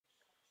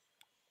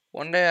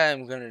One day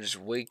I'm gonna just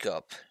wake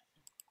up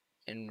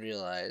and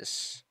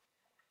realize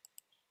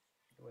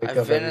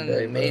I've been in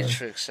the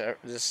Matrix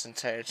this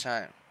entire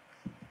time.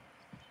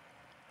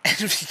 And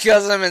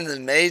because I'm in the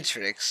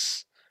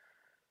Matrix,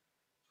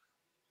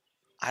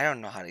 I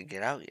don't know how to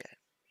get out yet.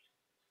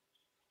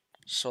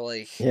 So,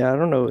 like... Yeah, I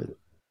don't know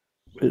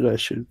what I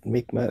should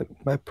make my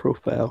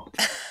profile.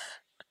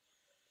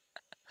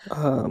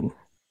 You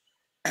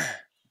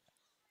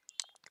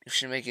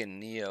should make it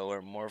Neo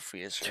or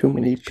Morpheus from Too the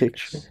many Matrix.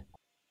 pictures.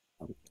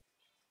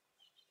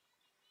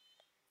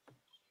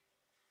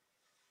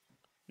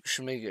 You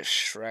should make it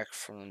Shrek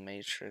from the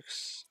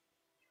Matrix.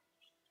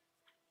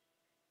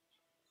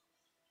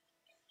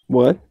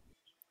 What?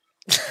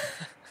 I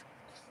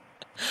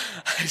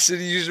said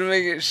you should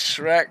make it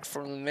Shrek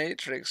from the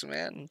Matrix,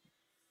 man.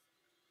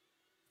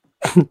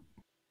 That's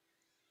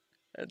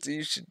what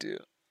you should do.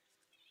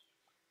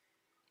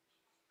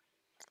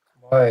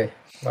 Why?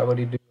 Why would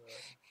he do that?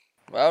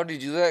 Why would he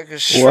do that?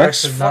 Because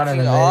Shrek's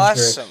fucking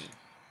awesome.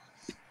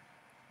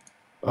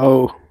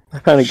 Oh, I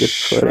kind of get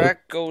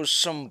Shrek goes,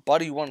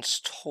 somebody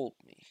once told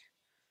me.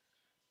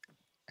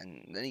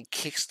 And then he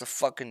kicks the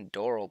fucking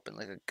door open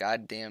like a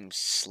goddamn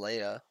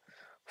Slayer.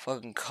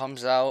 Fucking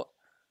comes out,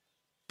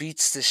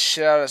 beats the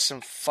shit out of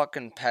some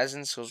fucking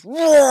peasants, goes,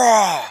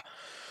 "Roar!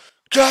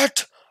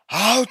 Get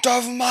out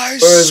of my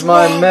swamp!" Where's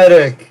my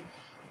medic?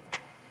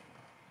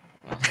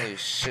 Oh, holy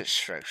shit,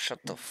 Shrek. Shut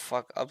the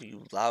fuck up,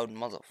 you loud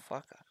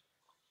motherfucker.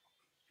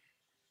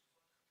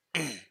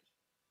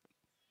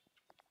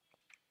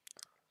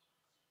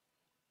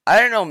 I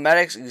didn't know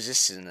medics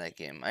existed in that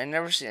game. I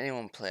never see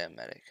anyone play a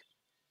medic.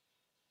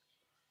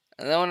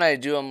 And then when I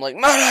do, I'm like,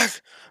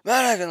 medic!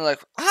 Medic! And they're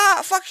like,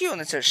 ah, fuck you!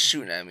 And they start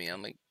shooting at me.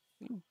 I'm like,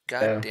 you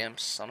goddamn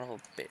son of a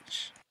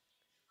bitch.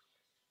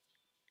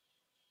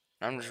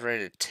 I'm just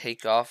ready to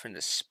take off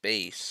into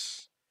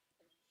space.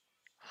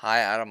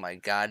 High out of my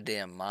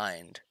goddamn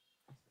mind.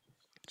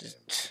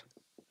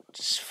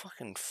 Just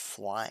fucking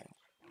flying.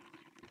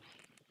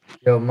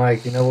 Yo,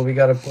 Mike, you know what we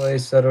gotta play?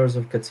 Settlers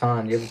of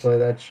Catan. You ever play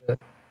that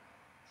shit?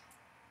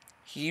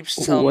 He keeps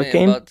telling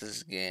me about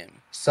this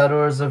game.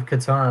 Settlers of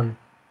Catan.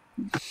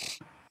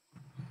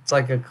 It's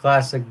like a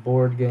classic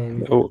board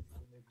game. Oh.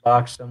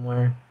 Box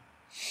somewhere.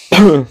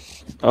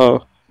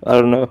 Oh, I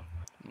don't know.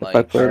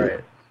 Mike,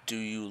 do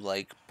you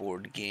like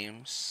board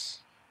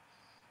games?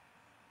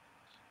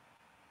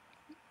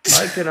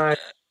 Mike and I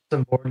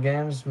some board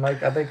games.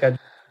 Mike, I think I'd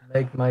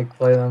make Mike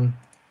play them,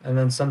 and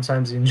then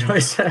sometimes he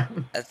enjoys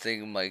them. I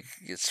think Mike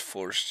gets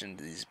forced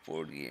into these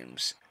board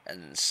games,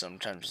 and then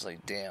sometimes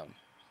like, damn,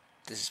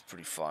 this is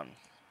pretty fun.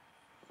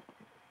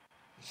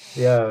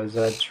 Yeah, is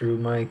that true,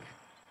 Mike?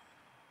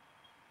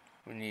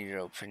 We need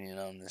your opinion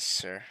on this,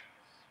 sir.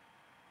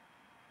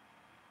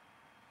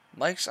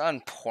 Mike's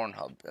on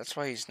Pornhub. That's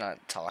why he's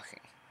not talking.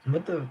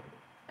 What the?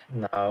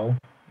 No,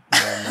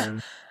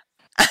 man.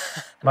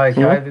 Mike,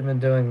 how have you been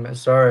doing?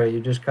 Sorry,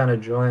 you just kind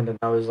of joined, and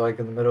I was like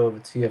in the middle of a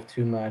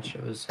TF2 match.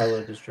 It was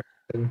hella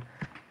distracted.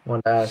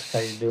 Wanted to ask how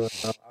you doing.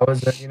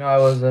 I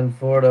was in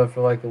Florida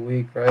for like a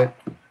week, right?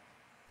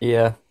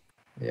 Yeah.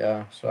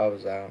 Yeah, so I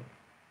was out.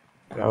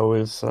 How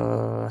was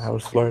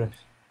Florida?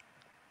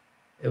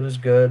 It was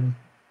good.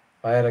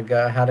 I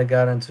had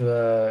got into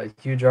a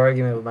huge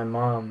argument with my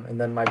mom, and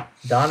then my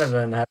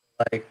Donovan had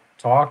to like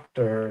talk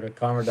to her to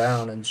calm her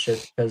down and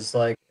shit, because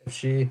like if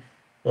she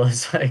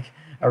was like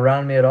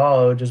around me at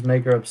all, it would just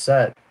make her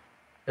upset.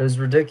 It was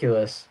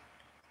ridiculous.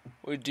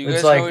 Wait, do you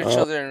guys know each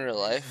other in real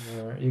life?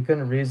 You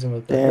couldn't reason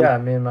with them. Yeah,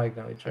 me and Mike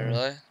know each other.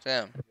 Really?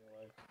 Damn.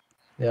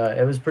 Yeah,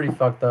 it was pretty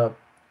fucked up.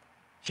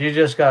 She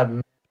just got.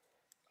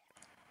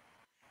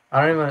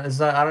 I don't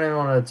even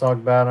want to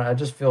talk bad. I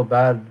just feel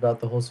bad about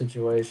the whole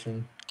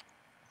situation.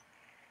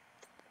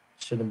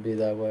 Shouldn't be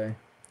that way.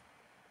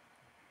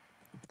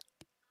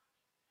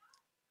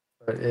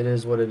 But it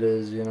is what it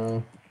is, you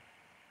know?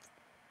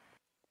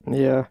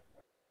 Yeah.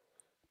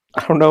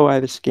 I don't know why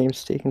this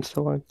game's taking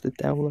so long to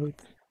download.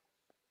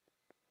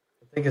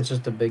 I think it's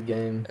just a big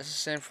game. That's the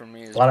same for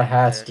me. A lot of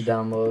hats to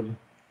download.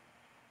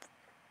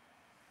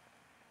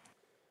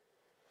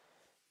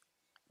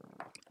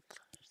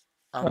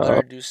 I'm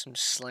gonna do some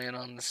slaying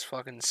on this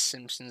fucking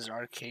Simpsons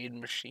arcade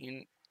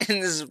machine in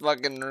this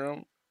fucking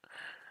room.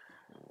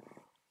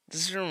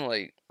 This room,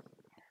 like,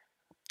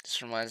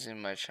 this reminds me of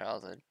my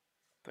childhood,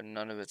 but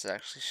none of it's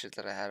actually shit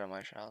that I had in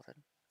my childhood.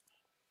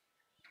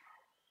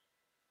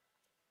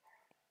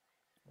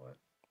 What?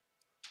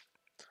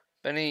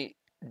 Benny,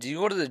 do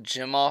you go to the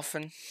gym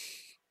often?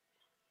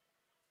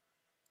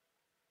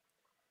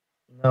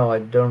 No, I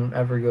don't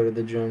ever go to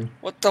the gym.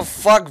 What the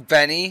fuck,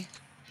 Benny?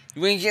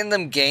 You ain't getting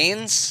them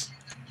gains?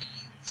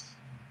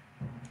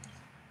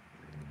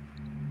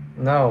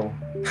 No,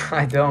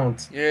 I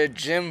don't. You're a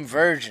gym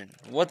virgin.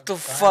 What the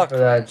fuck? For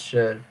that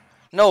shit.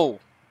 No.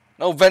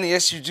 No, Benny,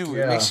 yes you do.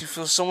 Yeah. It makes you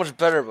feel so much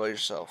better about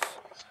yourself.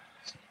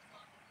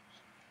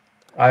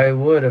 I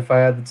would if I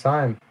had the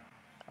time.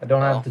 I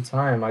don't Well, have the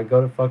time. I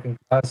go to fucking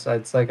class.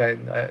 It's like I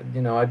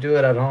do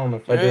it at home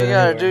if you I know what do you it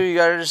gotta do? anywhere. You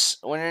gotta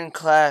just, when you're in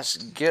class,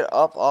 get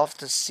up off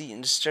the seat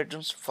and just start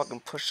doing some fucking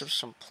push-ups,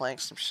 some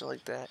planks, some shit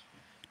like that.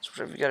 It's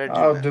whatever you gotta do,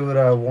 I'll man. do what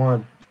I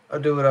want. I'll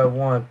do what I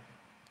want.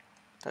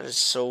 That is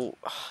so.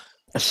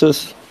 It's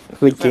just What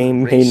the if I have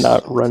game may races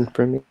not all the run time?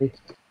 for me.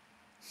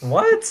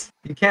 What?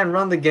 You can't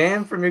run the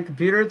game from your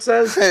computer, it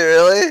says?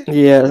 Really?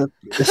 Yeah,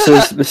 it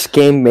says this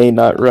game may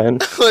not run.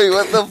 Wait,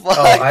 what the Oh,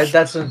 fuck?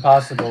 that's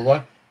impossible.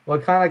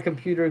 What kind of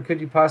computer could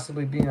you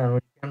possibly be on when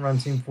you can't run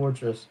Team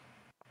Fortress?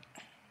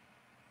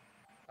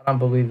 I don't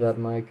believe that,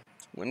 Mike.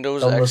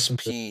 Windows Don't listen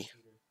to it. XP.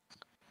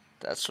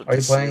 That's what Are you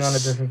this playing on a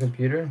is. different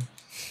computer?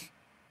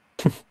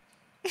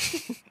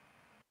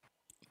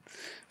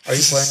 Are you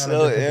This is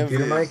playing on a so different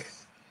computer, envious. Mike?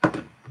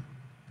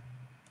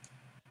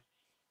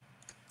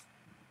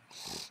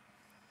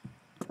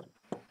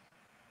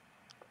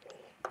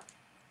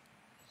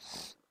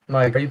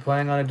 Mike, are you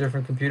playing on a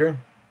different computer?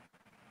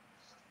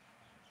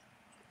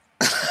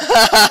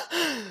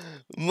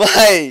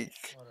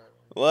 Mike, Whatever.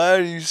 why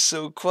are you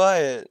so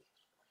quiet?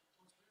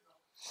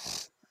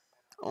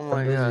 Oh I'm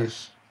my busy.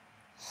 gosh.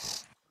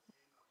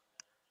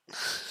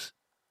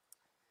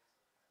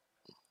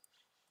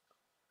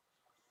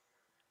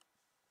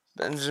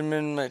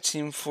 Benjamin, my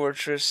Team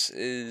Fortress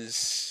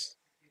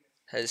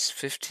has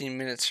 15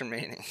 minutes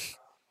remaining.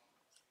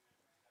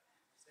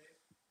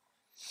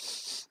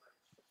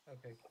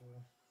 Okay,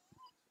 cool.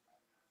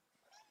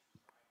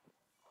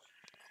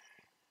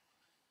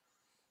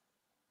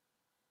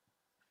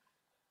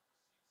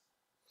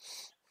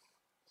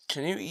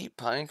 Can you eat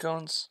pine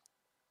cones?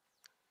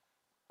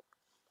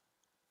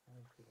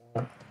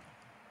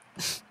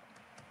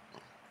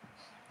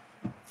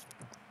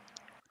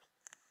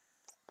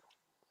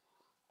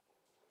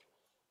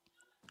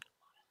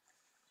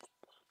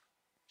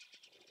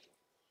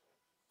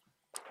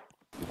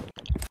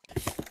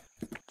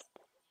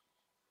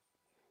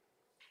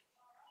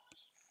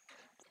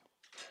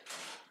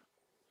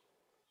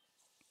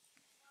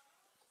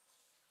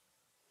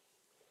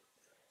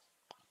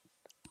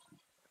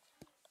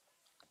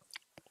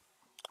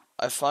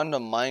 I found a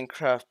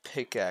Minecraft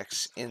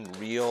pickaxe in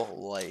real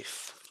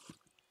life.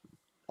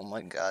 Oh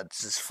my god,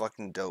 this is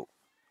fucking dope.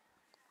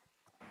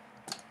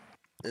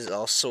 This is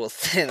also a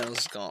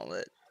Thanos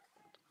gauntlet.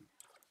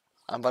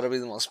 I'm about to be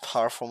the most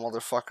powerful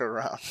motherfucker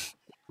around.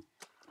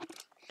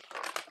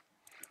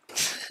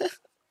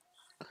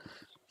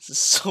 This is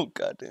so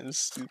goddamn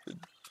stupid.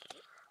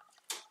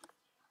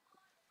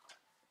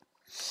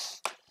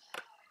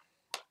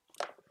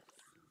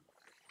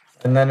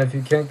 And then if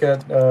you can't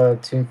get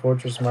Team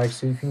Fortress, Mike,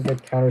 so you can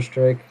get Counter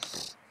Strike.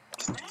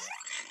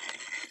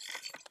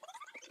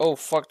 Oh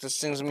fuck, this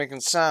thing's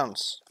making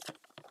sounds.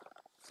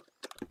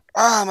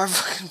 Ah, my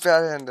fucking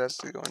bad hand has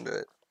to go into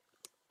it.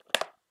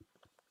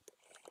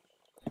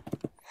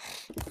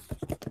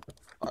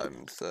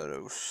 I'm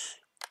Thanos.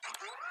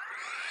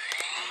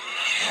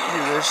 Hear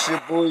that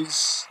shit,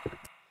 boys?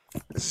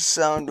 This is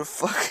the sound of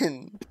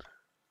fucking You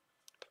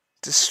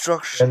have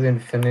destruction. the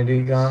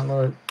Infinity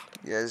Gauntlet.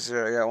 Yeah,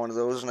 sir, I got one of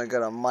those, and I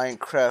got a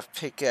Minecraft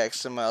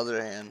pickaxe in my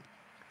other hand.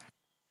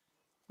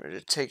 Ready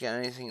to take out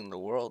anything in the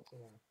world.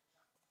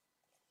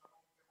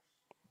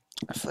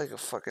 I feel like a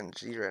fucking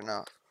G right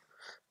now.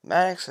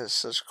 Maddox has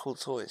such cool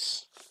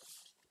toys.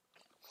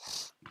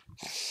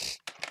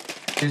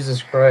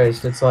 Jesus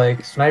Christ, it's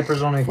like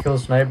snipers only kill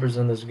snipers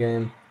in this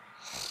game.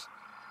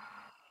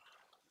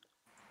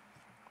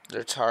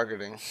 They're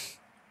targeting.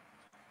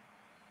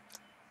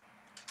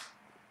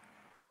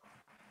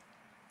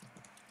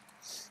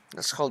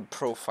 That's called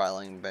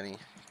profiling, Benny.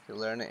 You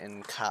learn it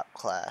in cop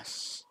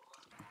class.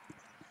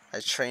 I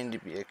trained to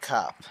be a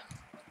cop.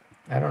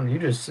 I don't. You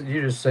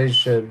just say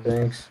shit,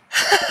 Banks.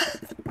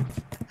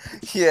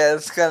 Yeah,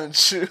 it's kind of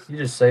true. You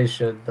just say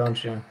shit,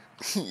 don't you?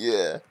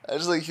 Yeah, I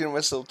just like hearing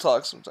myself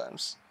talk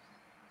sometimes.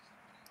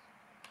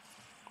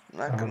 I'm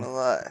not gonna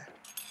lie.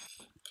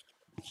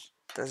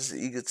 That's the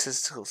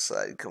egotistical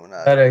side coming out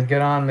of Better me.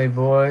 get on me,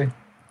 boy.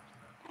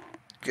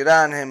 Get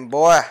on him,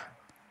 boy.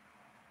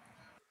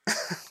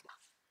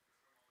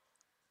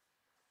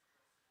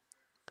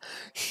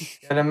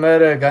 Get a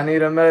medic. I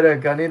need a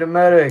medic. I need a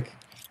medic.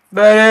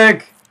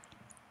 Medic.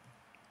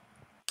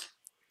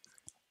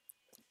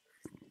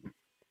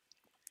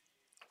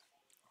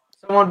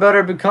 Someone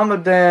better become a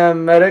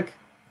damn medic.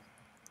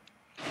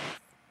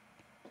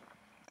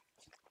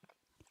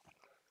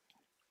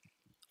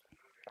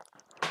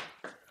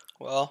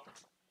 Well,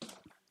 you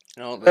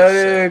know what they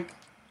say. Medic.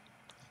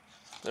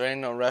 There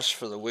ain't no rest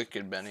for the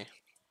wicked, Benny.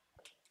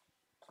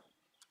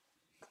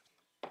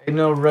 Ain't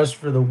no rest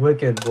for the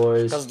wicked,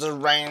 boys. Cause there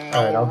ain't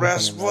All right, no I'll become a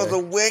rest for medic. the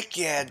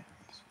wicked.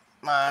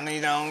 Money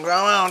don't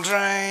grow on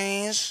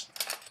trees.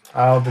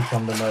 I'll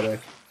become the medic.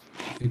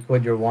 You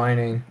quit your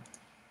whining.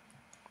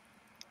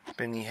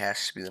 Benny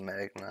has to be the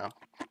medic now.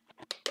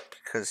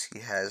 Because he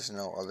has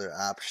no other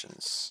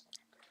options.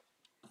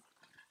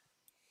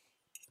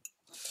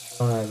 I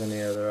don't have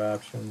any other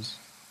options.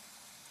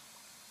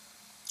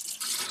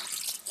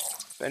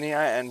 Benny,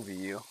 I envy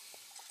you.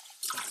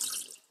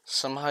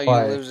 Somehow you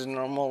Why? lived a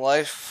normal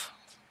life,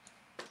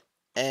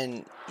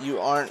 and you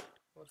aren't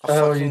What a the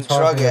hell are you fucking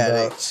drug talking about?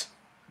 addict.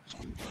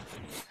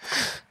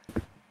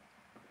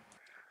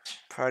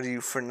 Proud of you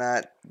for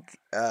not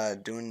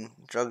doing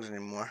drugs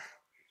anymore.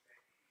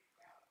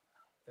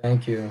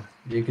 Thank you.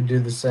 You could do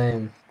the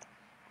same.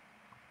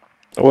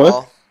 What?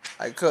 Well,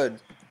 I could.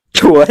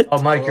 What? Oh,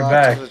 Mike, But a you're lot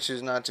of back. times I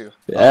choose not to.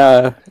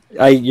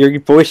 Your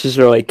voices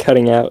are like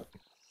cutting out.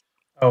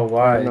 Oh, I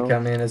why? don't know. I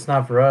mean, it's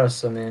not for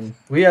us. I mean,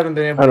 we haven't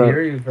been able I to don't.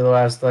 hear you for the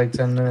last like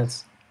 10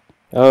 minutes.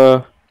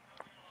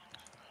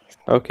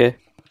 Okay.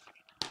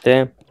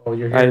 Damn. Well,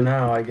 you're here I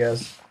now, I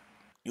guess.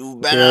 You've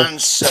been yeah. on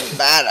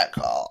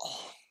sabbatical.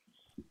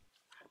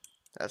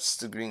 That's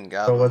the Green So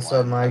Goblin what's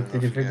up, line. I Mike? don't know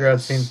Did you if you figure out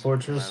Team guys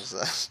Fortress?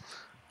 recognize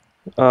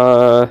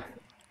that.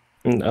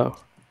 No,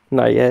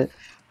 not yet.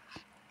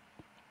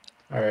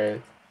 All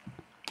right.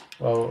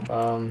 Well,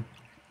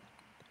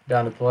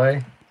 down to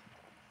play.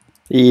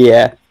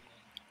 Yeah.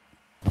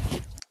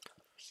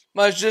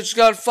 My shit's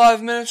got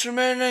 5 minutes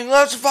remaining.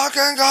 Let's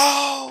fucking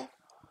go!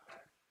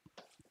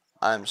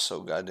 I'm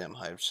so goddamn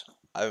hyped.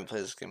 I haven't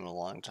played this game in a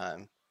long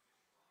time.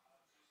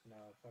 No,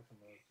 fucking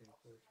love Team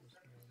Fortress,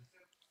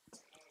 man.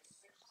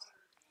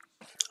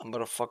 I'm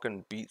gonna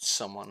fucking beat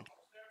someone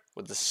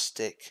with a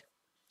stick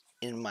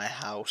in my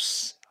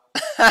house.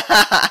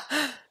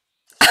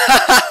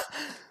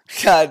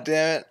 God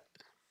damn it.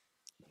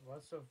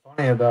 What's so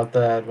funny about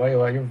that? Why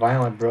you're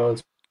violent, bro?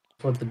 It's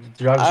what the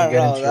drugs I will don't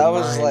get know. into your That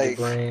was mind, your like.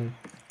 brain.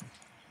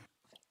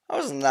 That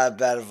wasn't that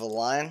bad of a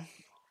line.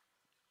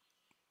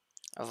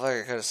 I feel like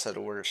I could have said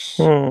worse.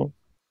 Hmm.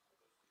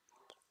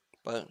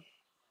 But.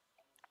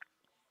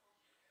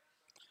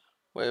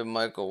 Wait,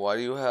 Michael, why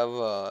do you have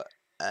a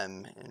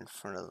M in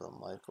front of the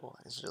Michael?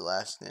 Is your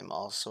last name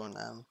also an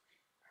M?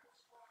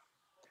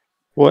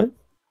 What?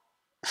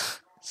 It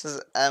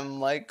says M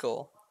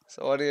Michael.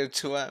 So why do you have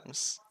two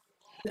M's?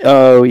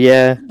 Oh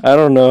yeah. I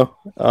don't know.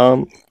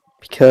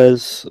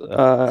 Because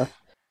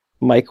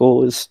Michael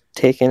was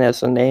taken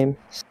as a name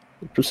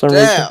for some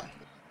reason. Damn!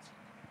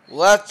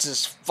 Well, that's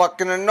just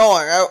fucking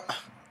annoying.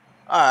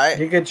 Alright.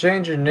 You could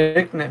change your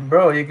nickname,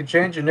 bro. You could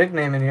change your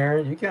nickname in here.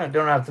 You don't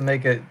have to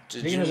make it.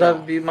 Did You you can just have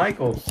know? it be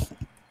Michael.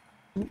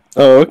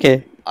 Oh,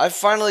 okay. I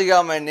finally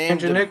got my name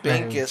Change your to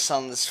nickname. Binkus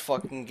on this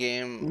fucking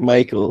game, like,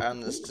 Michael.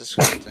 on this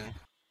Discord thing.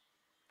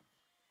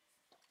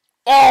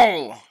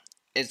 Oh!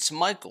 It's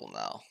Michael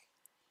now.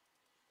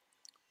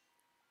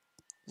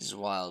 This is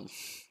wild.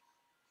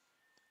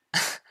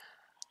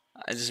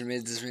 I just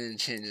made this man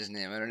change his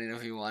name. I don't even know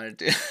if he wanted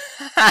to.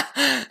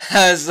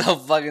 That was so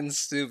fucking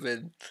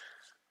stupid.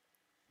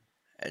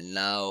 And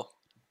now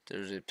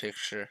there's a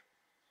picture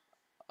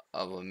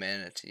of a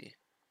manatee.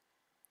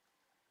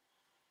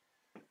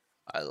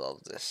 I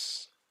love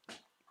this.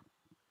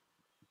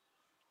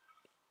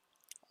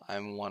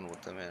 I'm one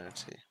with the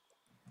manatee.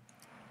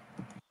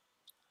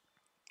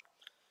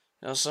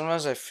 You know,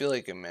 sometimes I feel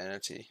like a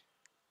manatee.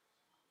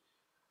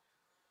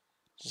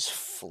 Just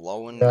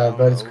flowing Yeah, down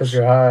but the it's because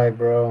you're ocean. high,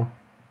 bro.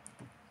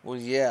 Well,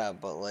 yeah,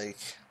 but like,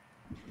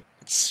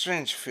 it's a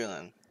strange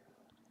feeling.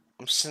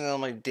 I'm sitting there,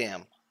 I'm like,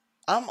 damn,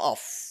 I'm a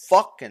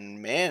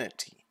fucking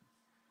manatee.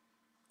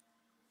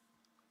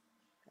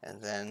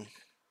 And then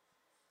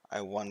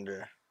I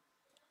wonder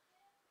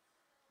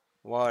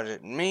what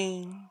it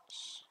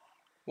means.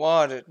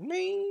 What it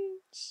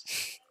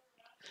means.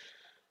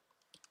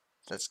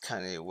 That's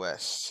Kanye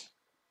West,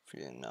 if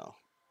you didn't know.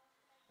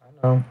 I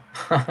know.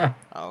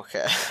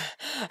 Okay.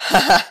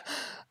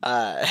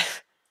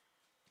 Alright.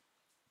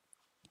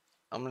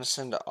 I'm gonna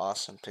send an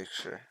awesome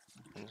picture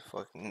in the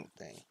fucking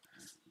thing.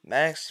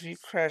 Max, if you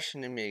crash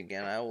into me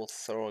again, I will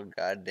throw a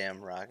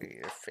goddamn rock at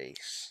your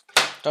face.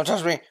 Don't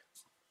touch me!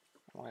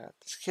 Oh my god,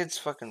 this kid's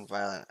fucking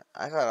violent.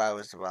 I thought I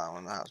was the violent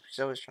one in the house. He's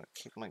always trying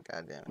to kick my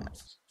goddamn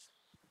ass.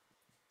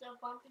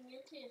 Stop bumping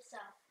into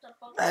yourself. Stop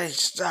bumping Hey, into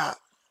stop!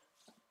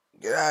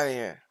 Get out of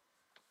here.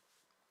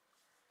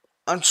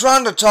 I'm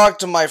trying to talk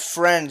to my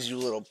friends, you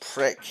little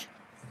prick.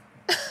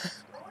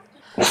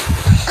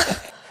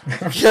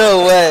 Get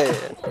away!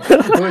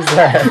 Who is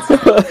that?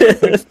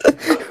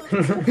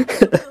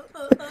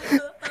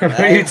 Who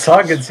are you Max,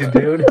 talking to,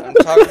 dude? I'm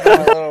talking to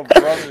my little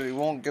brother. He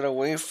won't get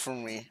away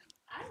from me.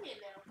 I'm your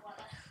little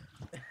brother.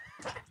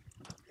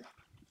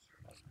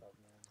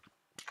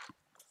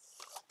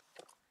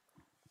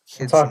 Don't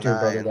Kid's talk to your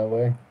brother 9. that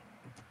way.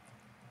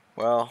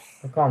 Well,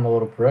 Don't call him a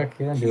little prick.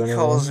 He didn't he do anything.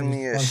 calls He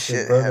me just a wants your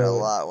shithead a brother.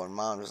 lot when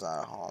mom's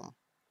not home.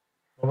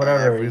 Well, And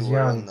whatever. He's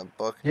everywhere in young. the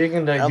book. You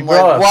can. And You I'm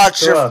grow like, up.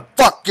 watch Grow your up.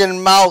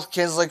 fucking mouth,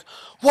 kid's like,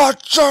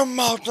 watch your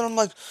mouth. And I'm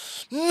like,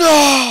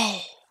 no!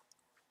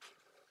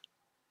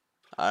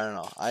 I don't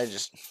know.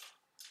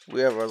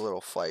 We have our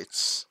little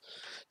fights.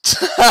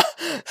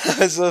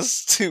 That's so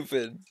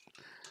stupid.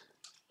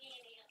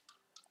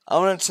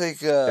 I'm gonna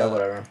take Yeah,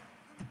 whatever.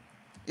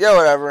 Yeah,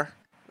 whatever.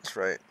 That's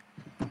right.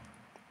 I'm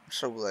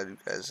so glad you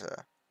guys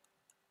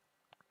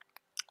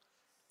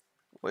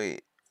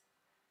wait.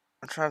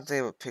 I'm trying to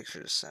think of a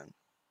picture to send.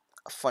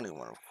 A funny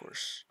one, of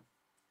course.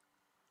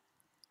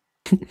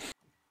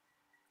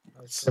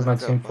 Let's Said my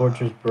look Team up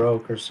Fortress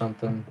broke or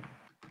something.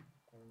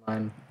 Never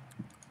fine.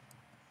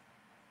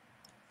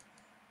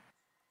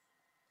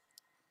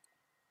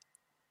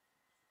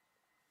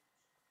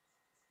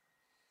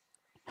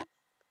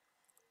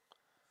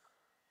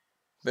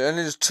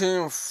 Benny's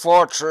Team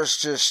Fortress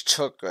just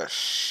took a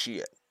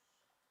shit.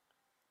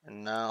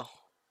 And now,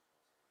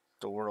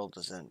 the world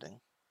is ending.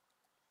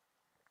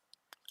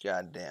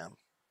 Goddamn.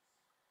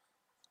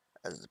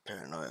 As the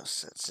paranoia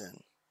sets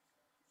in,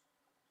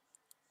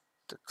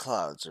 the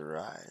clouds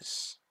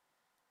arise.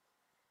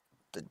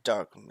 The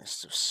dark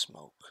mist of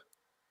smoke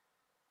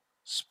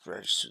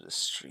spreads through the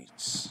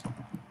streets.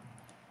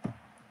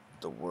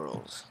 The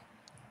world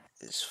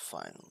is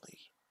finally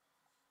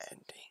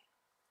ending.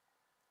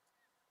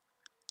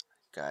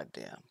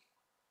 Goddamn.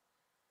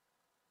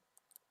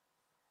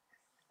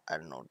 I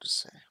don't know what to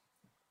say.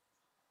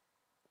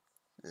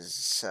 This is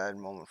a sad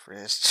moment for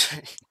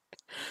history.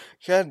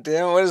 God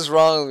damn, what is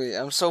wrong with me?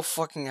 I'm so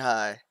fucking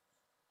high.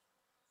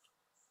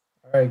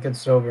 Alright, get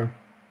sober.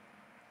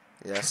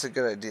 Yeah, that's a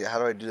good idea. How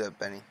do I do that,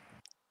 Benny?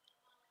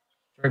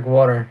 Drink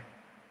water.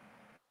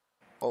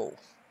 Oh.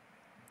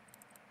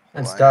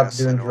 And Hold on, I gotta stop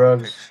send doing the wrong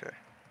drugs. picture.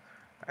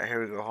 Alright,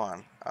 here we go. Hold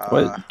on.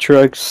 What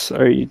drugs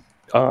are you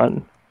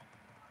on?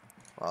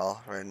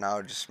 Well, right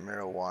now, just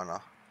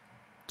marijuana.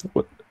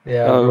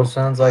 Yeah, Oh. bro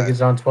sounds like But-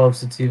 he's on 12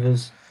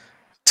 sativas.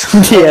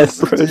 Yeah, Those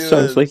bro,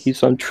 sounds like sativas.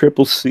 he's on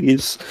triple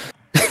C's.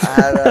 I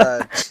had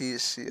a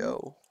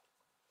TCO.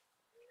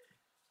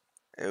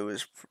 It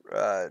was,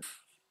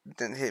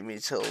 didn't hit me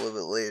till a little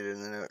bit later,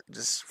 and then it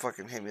just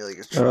fucking hit me like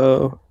a truck.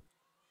 Oh.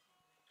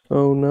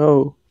 Oh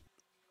no.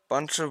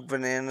 Bunch of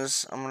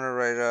bananas. I'm gonna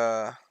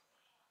write,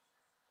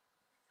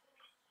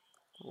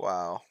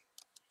 wow.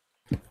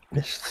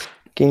 This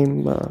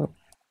game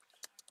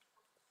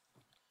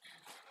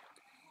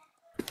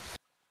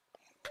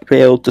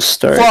failed to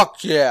start.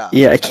 Fuck yeah!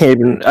 Yeah, I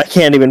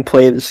can't even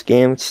play this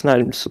game. It's not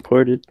even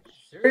supported.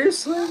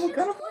 Seriously?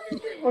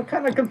 What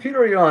kind of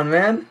computer are you on,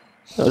 man?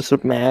 Oh, it's a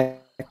Mac.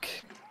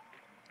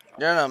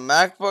 You're on a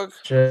MacBook?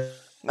 Shit.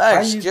 I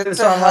Max, use get this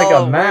the on like hell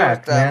a away Mac,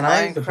 with that man.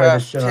 I used to play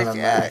this Minecraft shit on a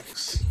Mac.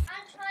 pickaxe. I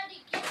tried to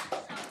get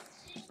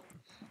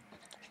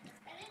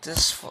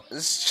something.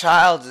 This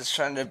child is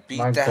trying to beat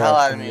the hell Minecraft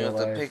out of in me real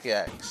with a life.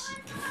 pickaxe.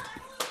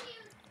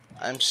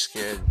 I'm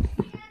scared.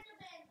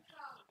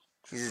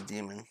 He's a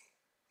demon.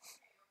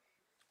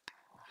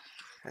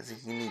 I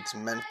think he needs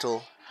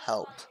mental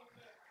help.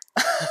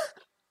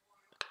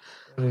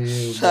 Look at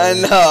you, I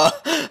buddy. know.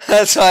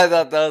 That's why I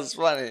thought that was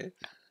funny.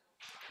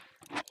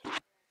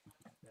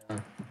 Yeah.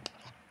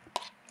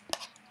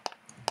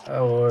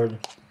 Oh lord.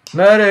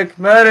 Medic!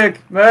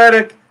 Medic!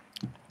 Medic!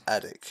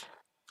 Attic.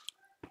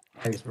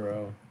 Thanks,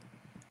 bro.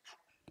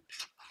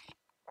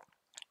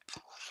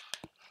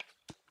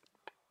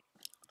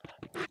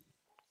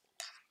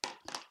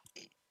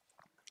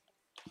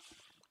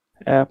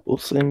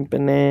 Apples and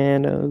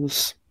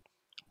bananas.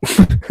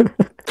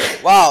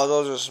 Wow,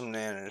 those are some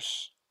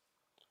nanners.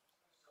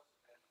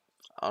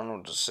 I don't know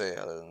what to say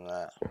other than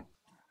that.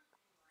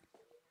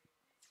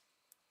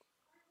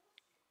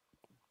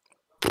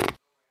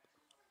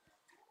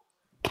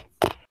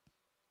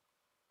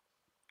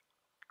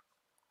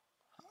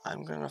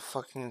 I'm gonna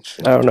fucking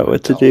turn I don't know into a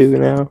what to do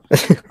now.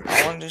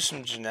 I wanna do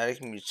some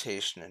genetic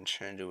mutation and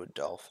turn into a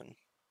dolphin.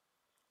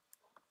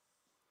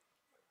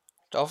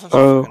 Dolphins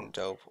are Oh, fucking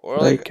dope. Or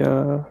like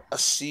like a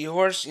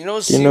seahorse. You know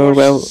you know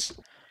about seahorses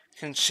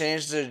can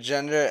change their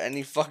gender at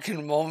any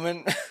fucking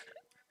moment?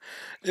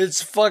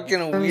 It's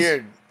fucking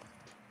weird.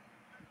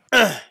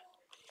 They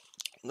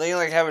can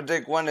like have a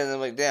dick one day and they're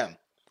like, damn.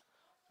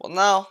 Well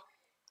now,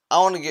 I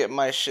wanna get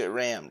my shit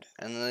rammed.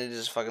 And then they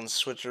just fucking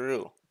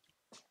switcheroo.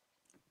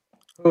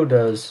 Who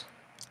does?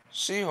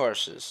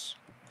 Seahorses.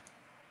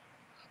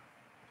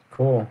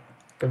 Cool.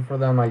 Good for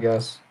them, I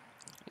guess.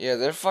 Yeah,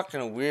 they're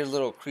fucking weird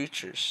little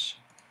creatures.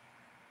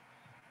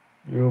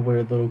 You're a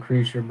weird little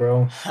creature,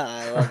 bro.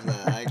 I love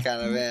that. I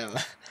kind of am.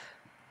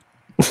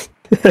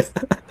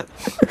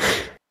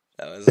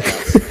 That was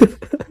awesome.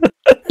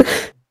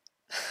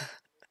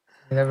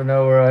 You never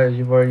know where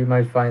you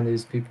might find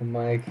these people,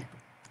 Mike.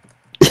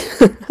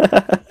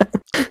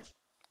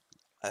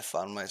 I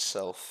found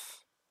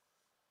myself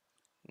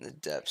in the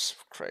depths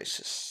of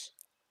crisis.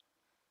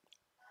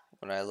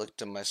 When I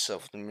looked at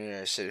myself in the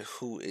mirror, I said,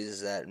 who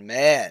is that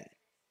man?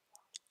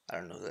 I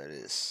don't know who that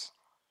is.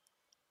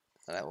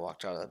 Then I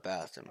walked out of the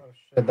bathroom Oh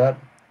shit, that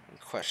and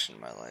questioned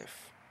my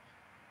life.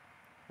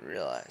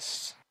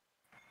 Realized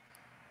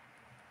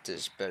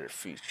there's a better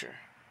future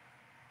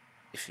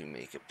if you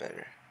make it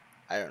better.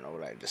 I don't know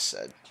what I just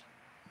said.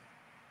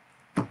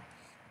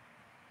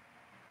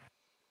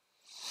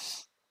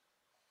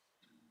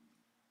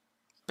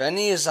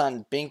 Benny is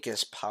on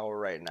Binkus Power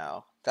right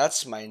now.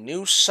 That's my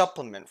new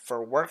supplement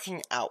for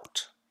working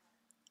out.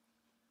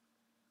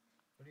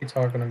 what are you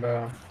talking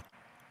about?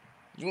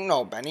 You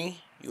know,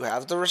 Benny. You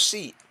have the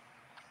receipt.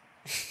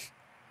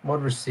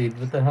 What receipt?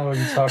 What the hell are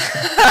you talking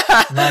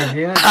I Mike,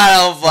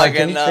 don't Mike, can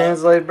fucking you know.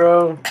 translate,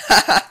 bro?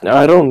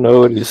 I don't know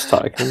what he's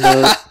talking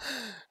about.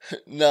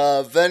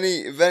 Nah,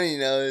 Benny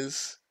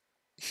knows.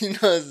 He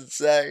knows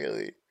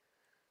exactly.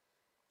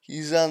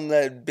 He's on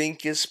that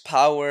Binkus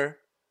Power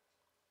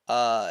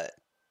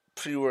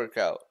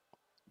pre-workout.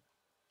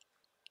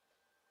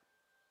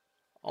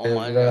 Oh Dude,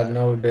 my I got god.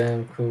 no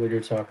damn clue what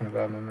you're talking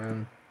about, my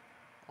man.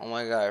 Oh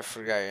my god, I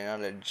forgot you're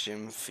not a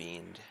gym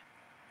fiend.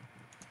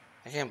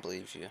 I can't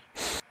believe you.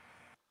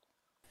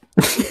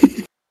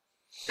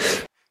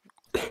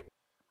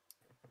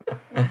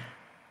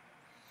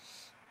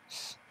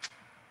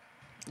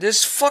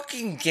 This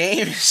fucking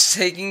game is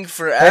taking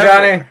forever. Hey,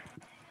 Donnie.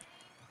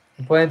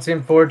 I'm playing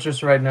Team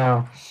Fortress right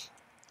now.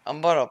 I'm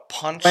about to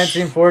punch Playing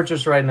Team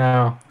Fortress right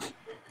now.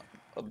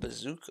 a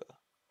bazooka.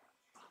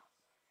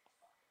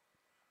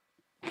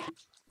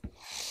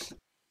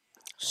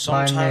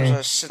 Sometimes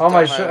I sit Oh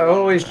there my and I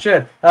holy wonder.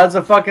 shit. That's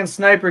a fucking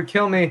sniper.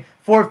 Kill me.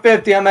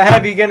 450. I'm a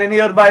heavy getting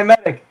healed by a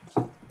medic.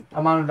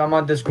 I'm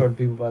on Discord,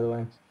 people, by the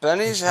way.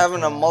 Benny's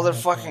having a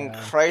motherfucking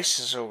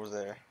crisis over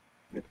there.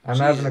 I'm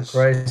having a Jesus.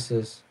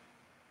 crisis.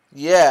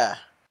 Yeah.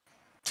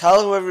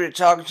 Tell whoever you're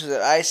talking to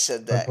that I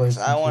said that, play because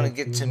I want to TF2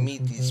 get to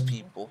meet these sometime.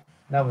 people.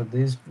 No, but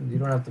these, you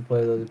don't have to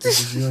play those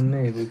people. You and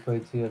me, we play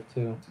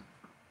TF2.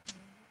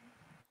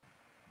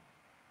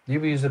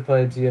 You used to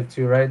play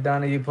TF2, right,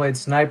 Donnie? You played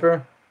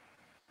Sniper?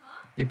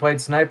 You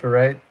played Sniper,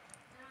 right?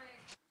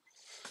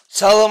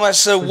 Tell them I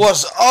said,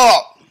 what's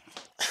up?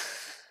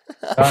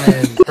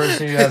 Donnie,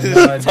 person you have no This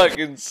idea. is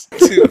fucking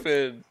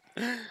stupid.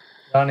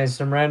 Donnie,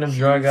 some random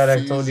drug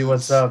addict told you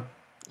what's up.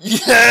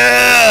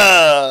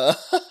 Yeah!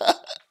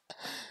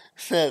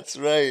 That's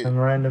right. Some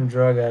random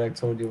drug addict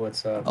told you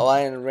what's up. Oh,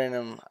 I ain't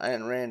random.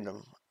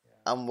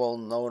 I'm well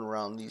known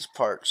around these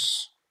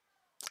parts.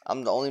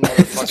 I'm the only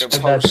motherfucker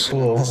That's posting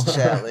cool. in this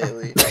chat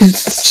lately.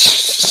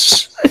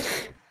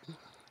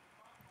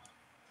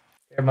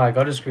 Here, Mike,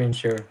 go to screen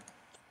share.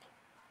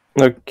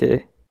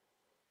 Okay.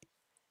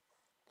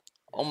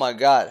 Oh my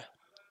god.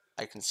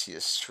 I can see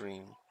a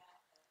stream.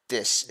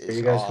 This Here, is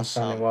you guys can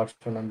finally awesome. watch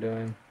what I'm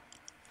doing.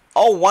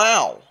 Oh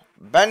wow.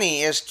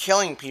 Benny is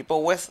killing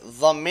people with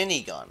the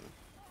minigun.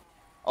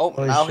 Oh,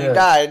 Holy now he shit.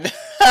 died.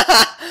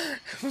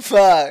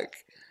 Fuck.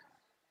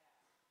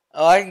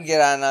 Oh, I can get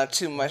on now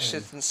too. My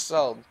shit's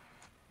installed.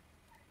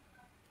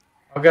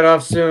 I'll get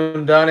off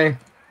soon, Donnie.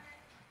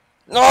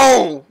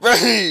 No!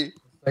 Benny!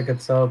 Like a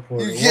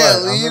teleporter. You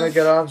can't What? I'm gonna leave?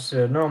 get off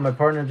soon. No, my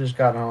partner just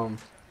got home.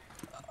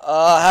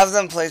 Have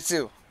them play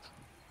too.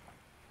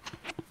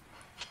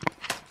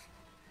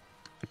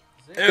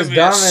 Zink is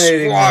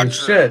dominating me.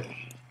 Shit.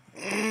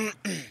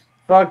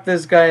 Fuck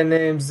this guy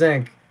named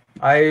Zink.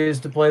 I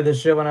used to play this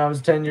shit when I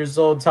was 10 years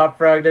old. Top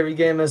fragged every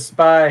game as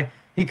spy.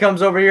 He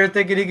comes over here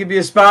thinking he could be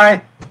a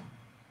spy.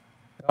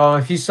 Oh,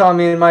 if you saw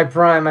me in my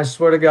prime, I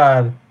swear to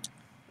God.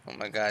 Oh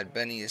my god,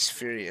 Benny is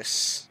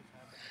furious.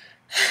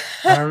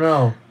 I don't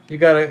know. You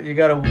got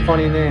a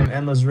funny name,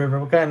 Endless River.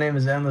 What kind of name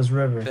is Endless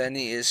River?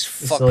 Benny is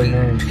silly fucking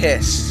name.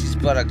 pissed. He's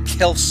about to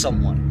kill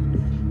someone.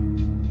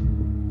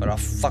 But a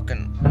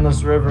fucking...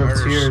 Endless River of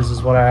murder Tears someone.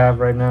 is what I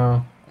have right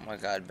now. Oh my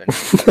god, Benny.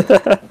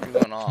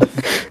 You're going off.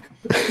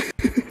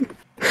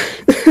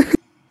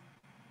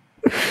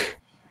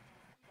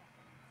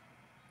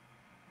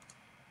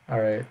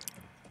 Alright.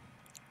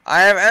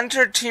 I have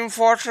entered Team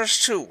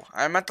Fortress 2.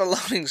 I'm at the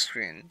loading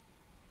screen.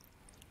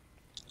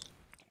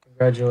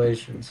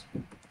 Congratulations.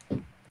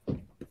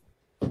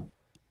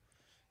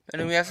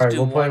 And we have to Alright,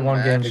 do we'll play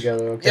one game match.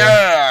 together, okay?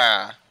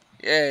 Yeah!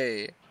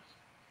 Yay.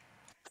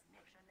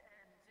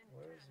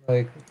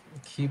 Like,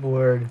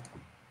 keyboard.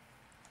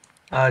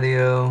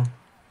 Audio.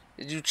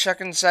 Did you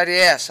check inside the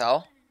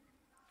asshole?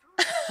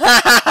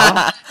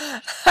 Huh?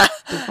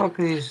 The fuck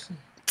are these?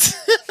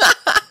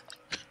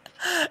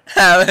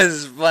 That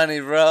was funny,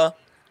 bro.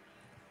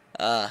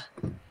 Ah.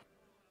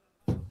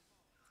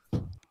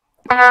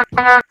 What the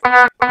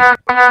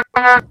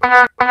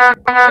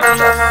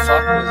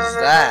fuck was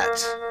that?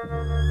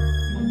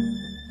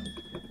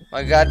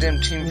 My goddamn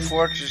Team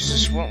Fortress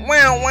just went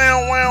wow,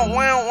 wow, wow,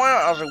 wow,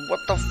 wow. I was like, what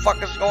the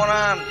fuck is going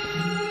on?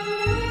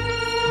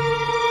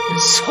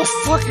 It's so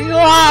fucking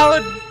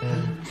loud.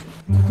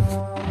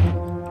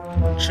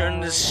 Turn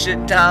this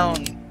shit down.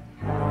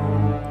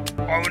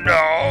 Oh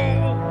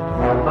no.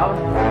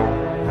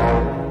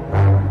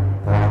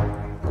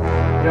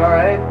 You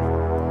alright?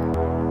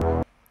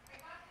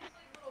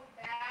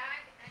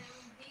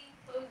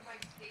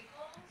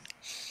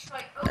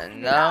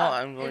 And now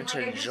I'm going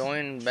to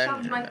join Shoved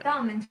Benjamin. my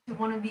thumb into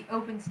one of the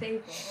open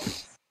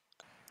staples.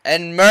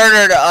 And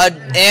murdered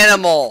an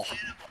animal.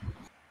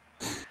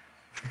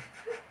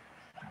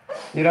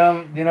 You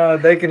know,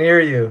 they can hear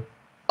you.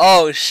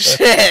 Oh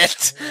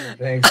shit.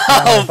 Thanks.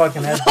 Oh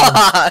fucking headphones.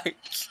 fuck.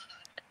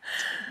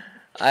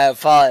 I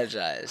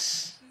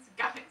apologize.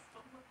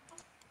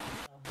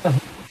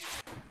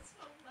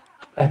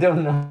 I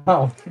don't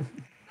know.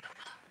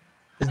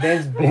 His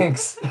name's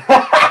Binks.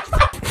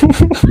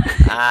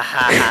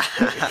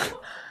 I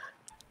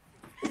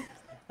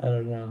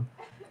don't know.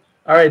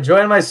 Alright,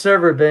 join my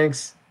server,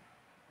 Binks.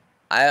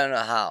 I don't know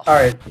how.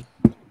 Alright.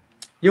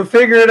 You'll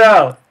figure it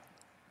out.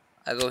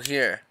 I go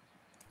here.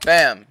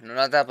 Bam. No,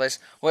 not that place.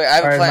 Wait, I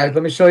have a Alright, plan. Mike,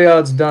 let me show you how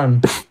it's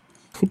done.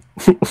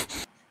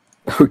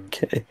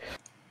 Okay.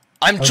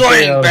 I'm I'll show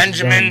you how joining, it's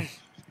Benjamin.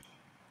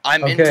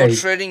 I'm Okay.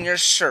 infiltrating your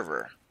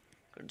server,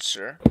 good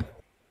sir.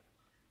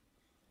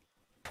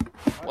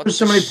 What There's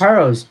so many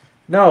pyros.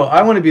 No,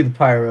 I want to be the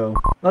pyro.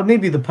 Let me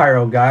be the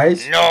pyro,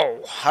 guys.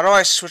 No! How do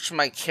I switch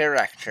my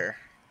character?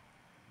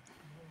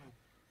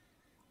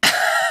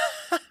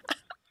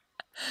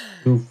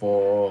 Too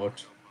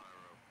fort.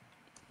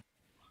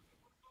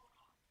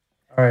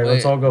 Alright,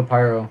 let's Wait. all go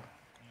pyro.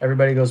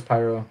 Everybody goes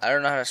pyro. I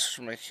don't know how to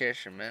switch my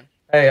character, man.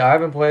 Hey, I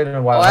haven't played in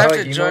a while. Oh, I How have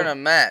do to join emote? a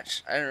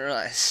match. I didn't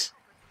realize.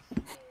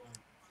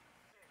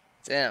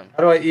 Damn.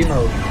 How do I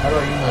emote? How do I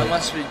I emote?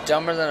 must be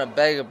dumber than a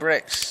bag of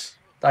bricks.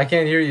 I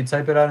can't hear you.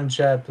 Type it out in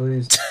chat,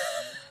 please.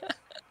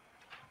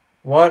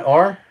 What?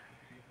 R?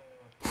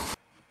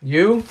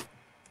 You?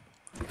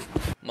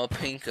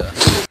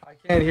 Mapinka. I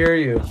can't hear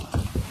you.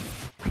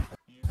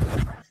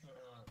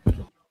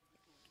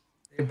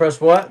 You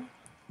press what?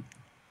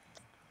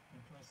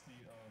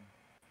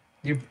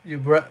 You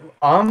press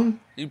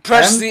You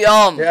press M?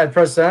 the Yeah, I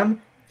press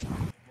M.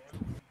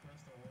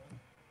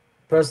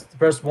 Press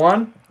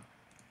 1.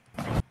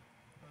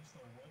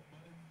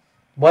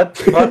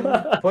 What button?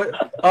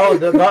 Oh,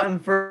 the button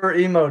for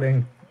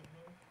emoting.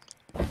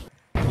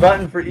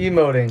 Button for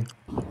emoting.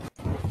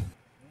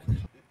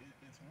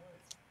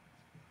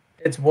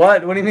 It's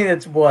what? What do you mean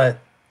it's what?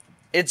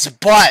 It's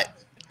butt.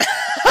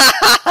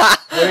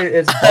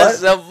 It's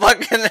That's what? so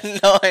fucking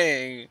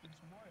annoying.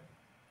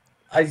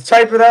 I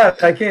type it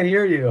out. I can't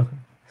hear you.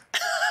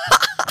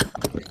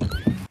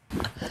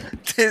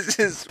 This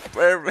is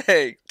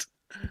perfect.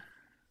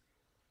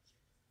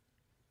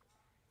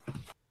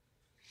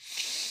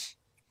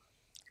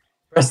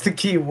 Press the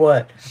key.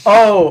 What?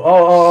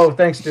 Oh.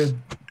 Thanks, dude.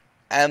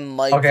 And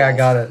Michael. Okay, I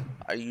got it.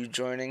 Are you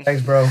joining?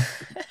 Thanks, bro.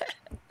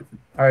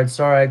 All right,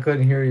 sorry I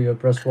couldn't hear you.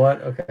 Press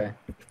what? Okay.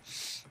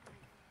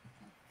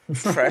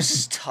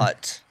 Press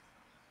tut.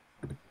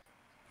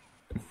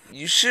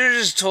 You should have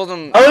just told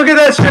him. Oh, look at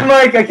that shit,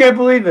 Mike! I can't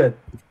believe it.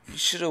 You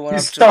should have went You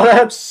up to saw him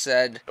that? and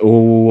said,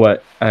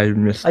 What? I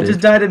missed I it.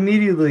 just died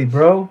immediately,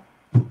 bro.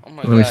 "Oh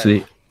my Let me god." see.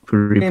 Game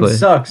Replay.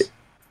 sucks.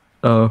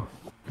 Oh,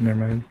 never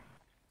mind.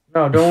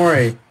 No, don't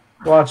worry.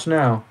 Watch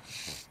now.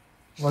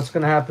 What's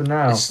gonna happen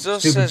now? It still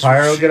Stupid says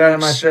pyro, get out of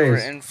my server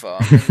face. info.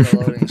 I'm in the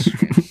loading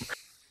screen.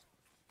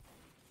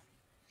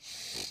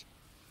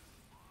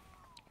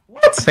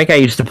 I think I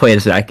used to play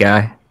as that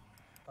guy.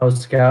 Oh,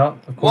 Scout.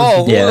 Of course Whoa,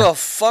 you who Yeah. the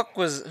fuck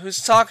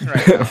who's talking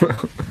right now?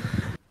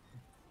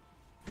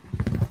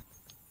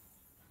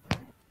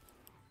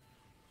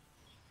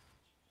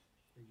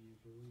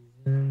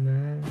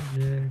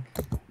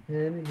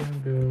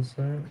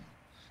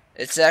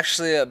 It's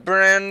actually a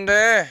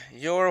Brenda.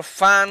 You're a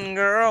fine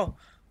girl.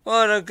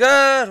 What a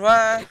good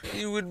wife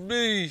you would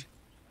be.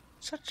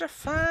 Such a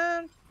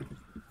fine.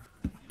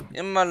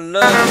 In my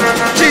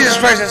love. Jesus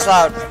Christ, that's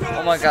loud.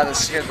 Oh my god, that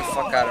scared the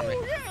fuck out of me.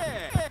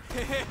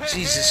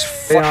 Jesus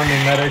Stay fuck. on me,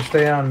 medic.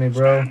 Stay on me,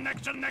 bro.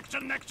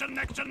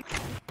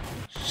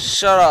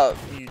 Shut up,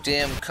 you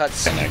damn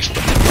cutscene.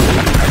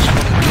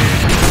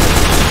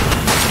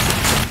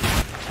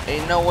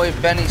 Ain't no way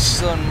Benny's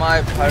still in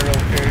my pyro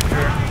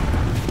character.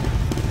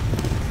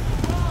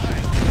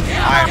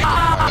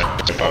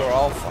 We're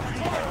all fucking.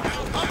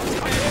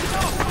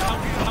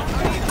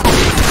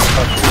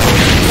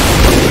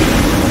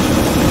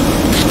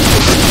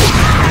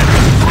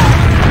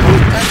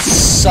 That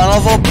son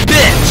of a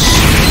bitch!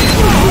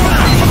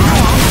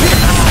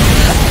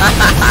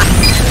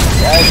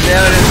 God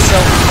damn it, it's so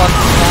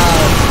fucking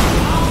loud.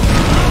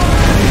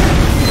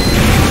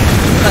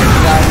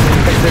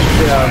 Take this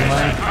shit out,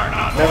 Mike.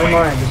 Never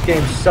mind. This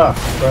game sucks,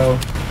 bro.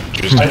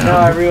 Now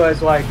I realize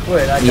why I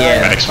quit. I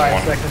died in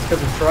 5 seconds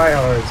because of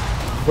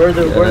tryhards. We're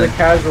the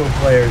casual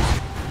players.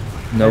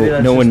 Maybe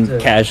that's No one just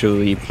it.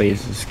 casually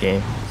plays this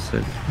game.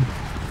 So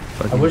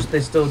I wish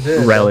they still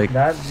did. Relic.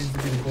 That used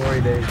to be the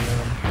glory days,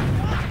 man.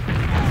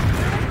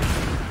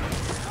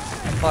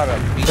 What a I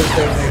wish they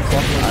would make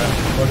something.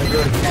 Well, they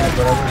really can't,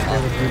 but I wish they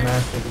would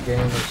remaster the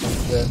game or some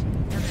shit.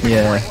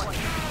 yeah,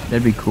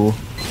 that'd be cool.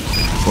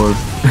 Or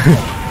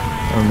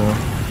I don't know.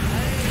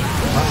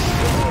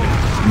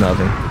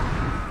 Nothing.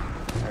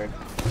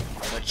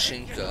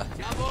 Machinka.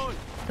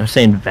 I'm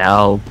saying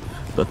Valve,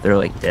 but they're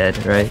like dead,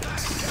 right?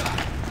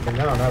 But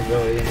no, not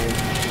really. I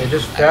mean,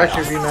 they're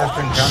actually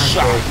remastering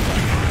Counter-Strike.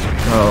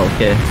 Oh,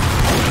 okay.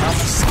 I'm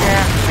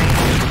scared.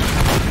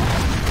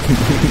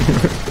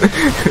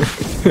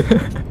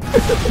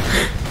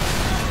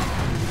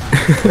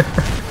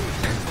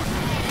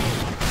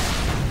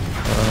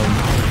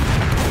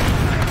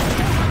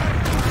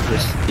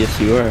 Yes,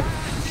 you are.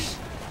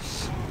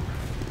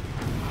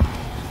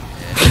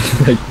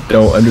 I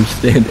don't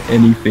understand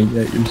anything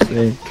that you're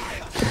saying.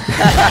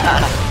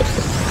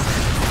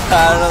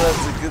 I don't know,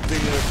 that's a good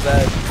thing or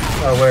bad.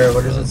 Oh, where?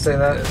 What does it say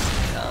that?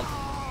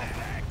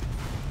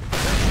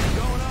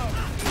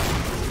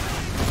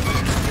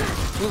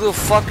 Who the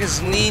fuck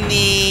is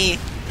Nini?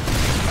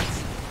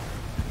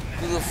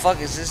 Who the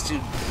fuck is this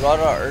dude?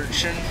 Rada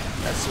Urchin?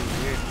 That's so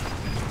weird.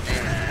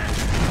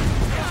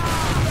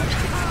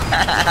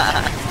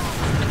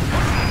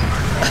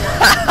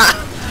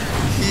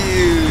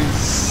 You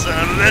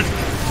son of a...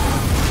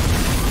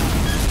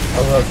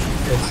 Oh look,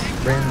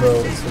 it's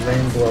rainbow. It's the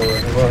rainbow.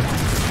 And look.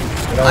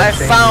 I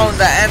found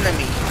the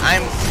enemy.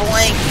 I'm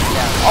flanking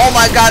them. Oh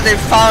my god, they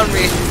found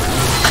me.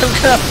 I'm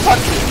gonna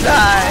fucking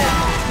die.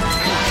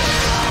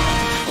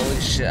 Holy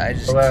shit, I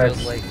just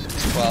killed like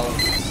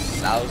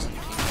 12,000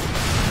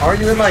 people. Are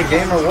you in my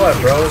game or what,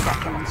 bro?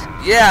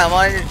 Yeah, I'm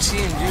on your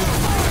team,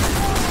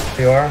 dude.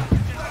 You are?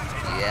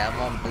 Yeah, I'm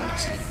on blue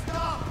team.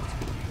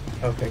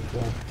 Okay,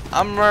 cool.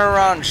 I'm running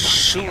around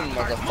shooting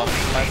motherfuckers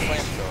with my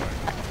flamethrower.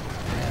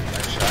 Yeah,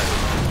 I shot it.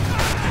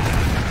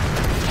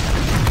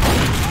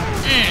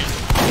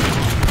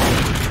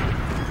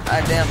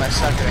 God damn, I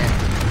suck at it.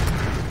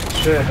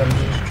 Shit, I'm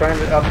just trying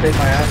to update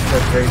my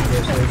aspect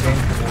ratio so we can.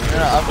 You're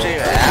gonna update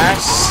your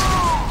ass?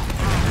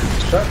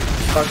 Shut the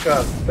fuck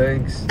up,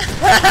 thanks.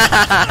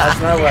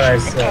 That's not what I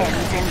said.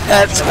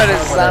 That's what it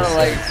not what I sounded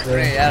like said, to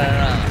me, I don't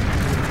know.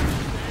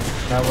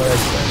 Not what I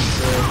said,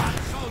 sir.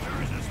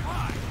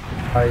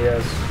 Ah,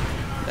 yes.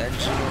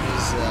 Benjamin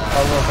is,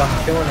 Oh, look, I'm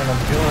killing it,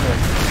 I'm killing it.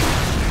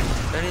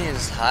 Benny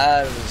is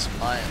high out of his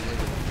mind, look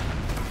at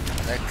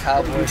him. That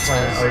cowboy Are you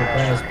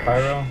playing as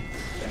Pyro?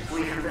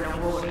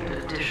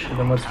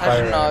 Then what's How do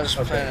Pyro? you know I was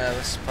Okay. playing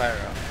as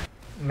Spyro?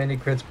 Mini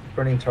crits,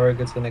 burning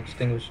targets, and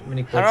extinguish.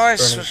 Mini crits, How do I burning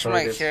switch my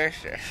targets.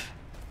 character?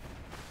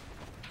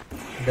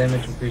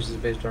 Damage increases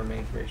based on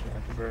main creation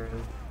after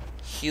burn.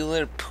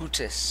 Healer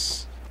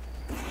Putis.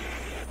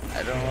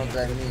 I don't know what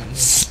that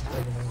means.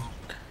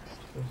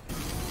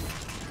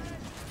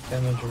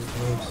 Damage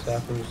removes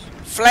staffers.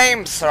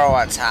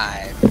 Flamethrower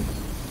time!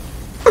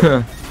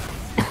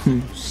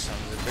 Some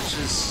of the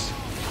bitches.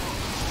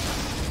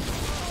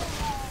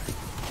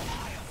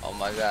 Oh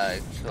my god, I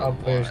killed All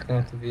players one.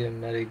 connected via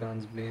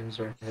Medigun's beams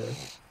are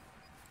hit.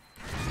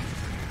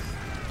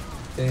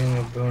 Being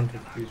a boon to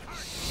future.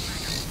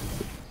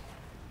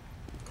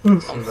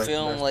 I'm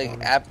feeling like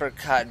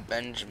Apricot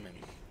Benjamin.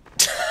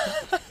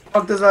 What the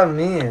fuck does that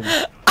mean?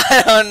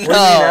 I don't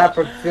What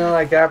do you know. mean feeling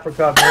like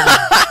apricot?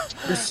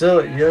 You're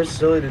silly. You're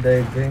silly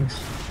today, Binks.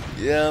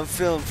 Yeah, I'm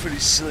feeling pretty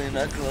silly,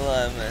 not gonna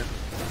lie, man.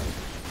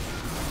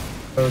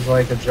 It was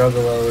like a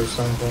juggalo or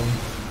something.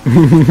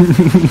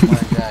 Oh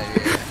my god,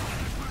 yeah.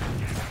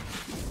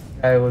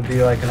 I would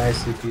be like an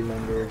ICP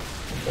member.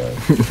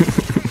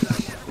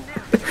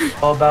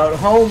 All about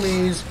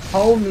homies,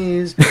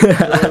 homies.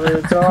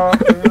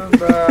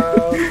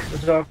 We're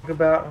talking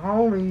about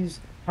homies,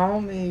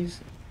 homies.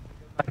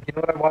 Like, you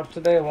know what I watched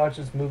today? I watched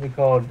this movie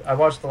I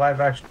watched the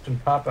live action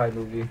Popeye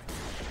movie.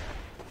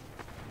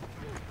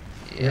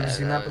 Yeah, You ever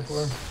seen that before?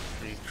 was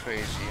pretty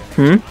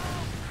crazy.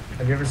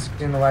 Have you ever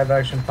seen the live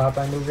action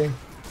Popeye movie?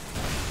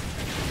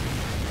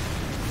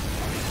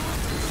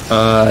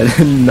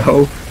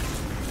 No.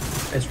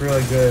 It's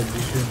really good.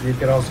 You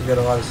could also get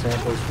a lot of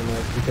samples from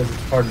it because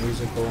it's part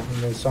musical,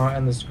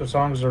 and the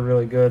songs are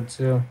really good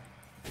too.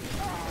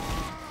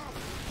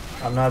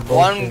 I'm not bullshitting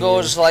One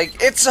goes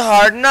like, "It's a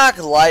hard knock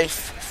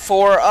life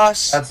for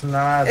us." That's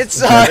not.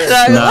 It's a hard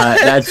knock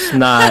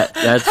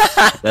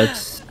life.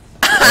 That's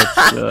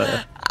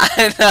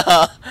I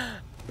know.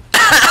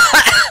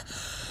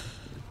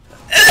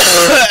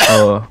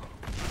 Ugh.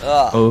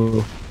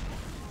 oh.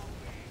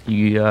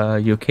 You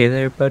okay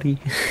there, buddy?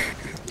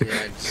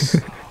 Yeah, just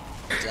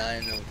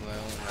dying of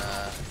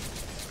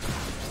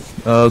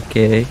my own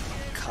Okay.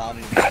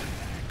 comedy.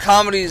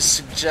 Comedy is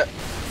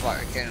Fuck,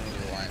 I can't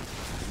remember the line.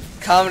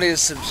 Comedy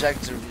is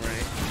subjective,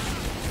 Marie.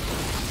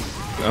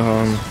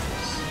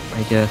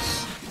 I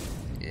guess.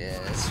 Yeah,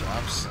 that's what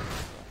I'm saying.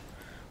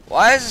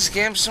 Why is this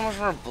game so much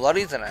more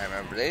bloody than I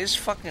remember? They just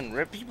fucking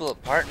rip people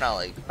apart now,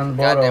 like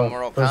goddamn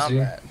Mortal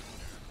Kombat.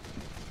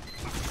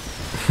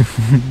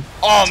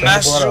 Oh,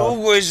 Master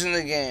Uguay's in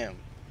the game.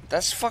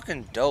 That's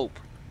fucking dope.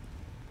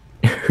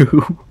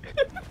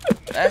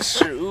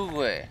 Master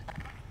Uguay.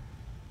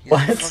 He's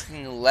What? a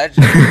fucking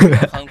legend.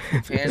 Kung Fu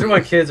These Panda. are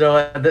what kids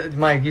are like.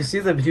 Mike, you see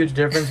the huge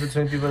difference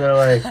between people that are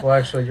like, well,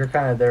 actually, you're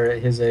kind of there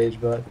at his age,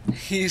 but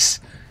He's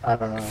I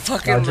don't know.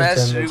 fucking No, just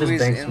Master him. It's just Uguay's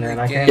Binks, in man.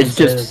 the I game. can't It's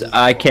just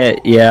I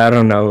can't. Yeah, I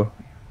don't know.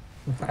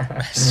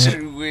 Master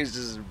Uguay's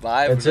just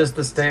vibing. It's just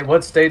the state.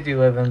 What state do you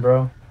live in,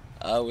 bro?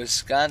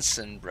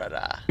 Wisconsin,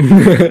 brother.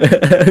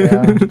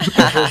 Yeah.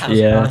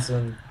 Yeah.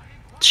 Wisconsin.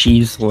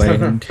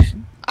 Cheeseland.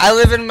 I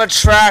live in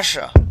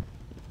Matrasha.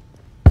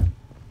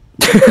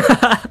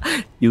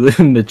 You live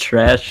in the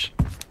trash.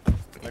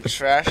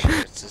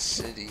 Matrasha, it's a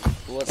city.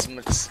 What's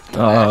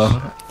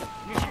Matrasha?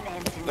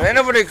 But ain't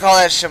nobody call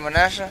that shit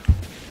Menasha.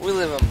 We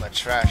live in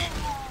Matrasha.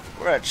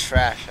 We're a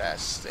trash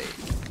ass state.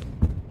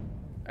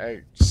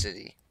 Or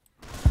city.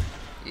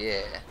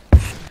 Yeah.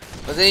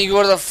 But then you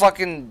go to the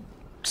fucking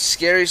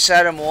scary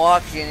side of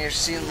Milwaukee and you're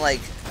seeing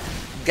like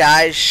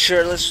guys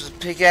shirtless with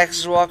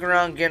pickaxes walking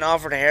around getting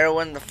offered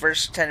heroin the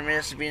first 10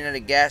 minutes of being at a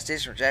gas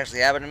station, which actually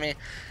happened to me.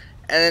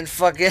 And then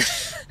fucking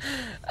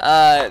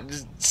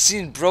just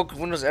seeing broken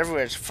windows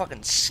everywhere. It's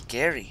fucking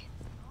scary.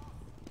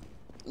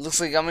 It looks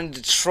like I'm in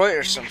Detroit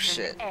or some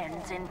shit.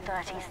 Ends in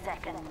 30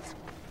 seconds.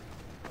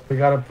 We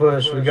gotta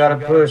push. We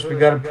gotta push. We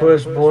gotta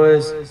push,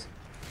 boys.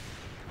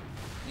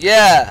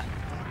 Yeah.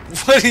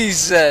 What he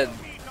said.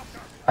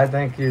 I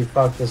think you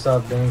fucked this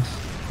up, Binks.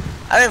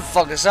 I didn't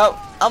fuck this up.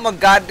 I'm a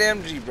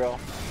goddamn G, bro.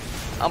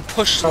 I'm I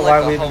pushing don't know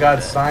like why we a even hoe.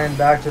 got signed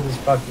back to this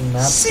fucking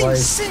map Sing,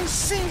 twice. sing,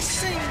 sing,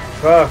 sing.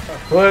 Fuck.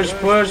 Push,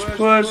 push,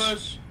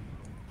 push.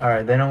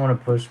 Alright, they don't want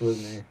to push with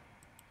me.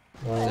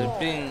 They're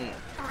Lame.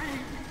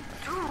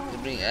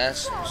 being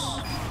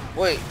assholes.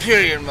 Wait,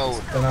 period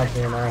mode. They're not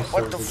being assholes.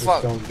 What the They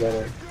fuck? just don't get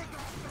it.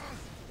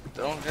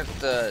 They don't get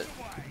the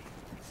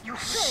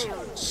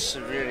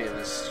severity of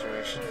this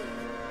situation.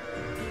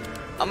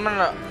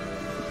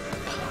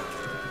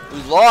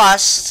 We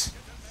lost.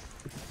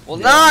 Well,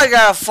 now I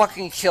gotta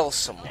fucking kill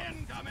someone.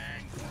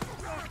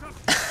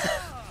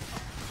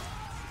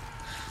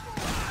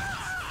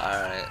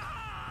 Alright.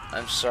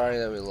 I'm sorry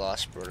that we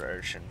lost, Brother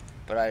Urchin.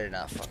 But I did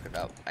not fuck it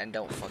up. I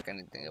don't fuck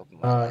anything up in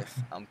my life.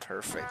 I'm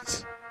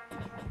perfect.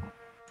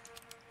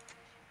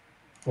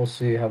 We'll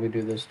see how we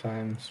do this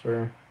time,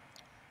 sir.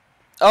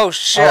 Oh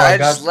shit, Oh, I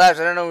just left.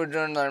 I didn't know we were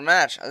doing another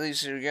match. I thought you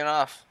said you were getting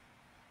off.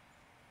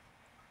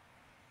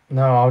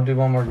 No, I'll do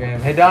one more game.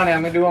 Hey, Donnie,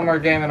 I'm gonna do one more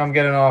game and I'm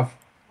getting off.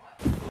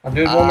 I'll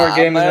do one more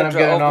game and then I'm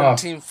getting off.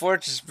 Team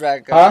Fortress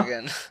back up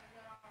again.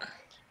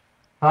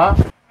 Huh?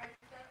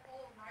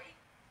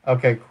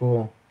 Okay,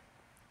 cool.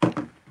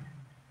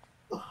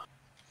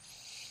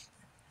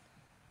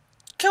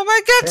 Can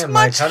we get Damn,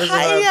 much Mike, how does it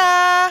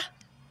higher?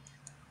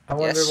 I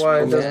wonder Yes,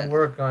 why we it doesn't can.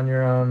 work on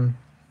your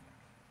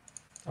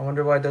I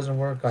wonder why it doesn't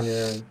work on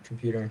your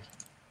computer.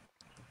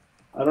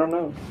 I don't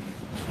know.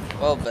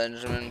 Well,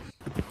 Benjamin,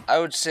 I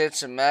would say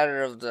it's a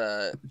matter of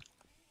the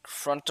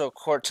frontal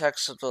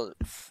cortex of the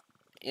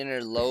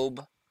inner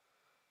lobe.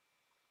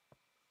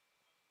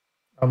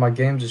 Oh, my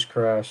game just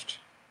crashed.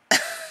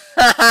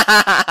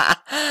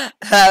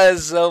 That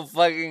is so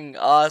fucking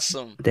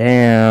awesome.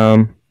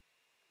 Damn.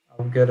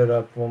 I'll get it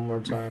up one more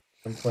time.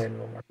 I'm playing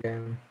one more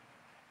game.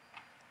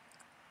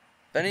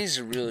 Benny's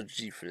a real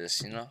G for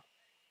this, you know?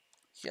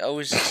 He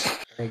always just,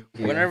 Thank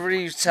you. whenever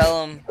you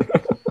tell him,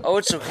 oh,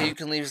 it's okay, you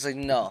can leave, he's like,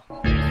 no.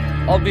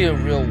 I'll be a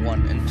real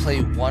one and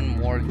play one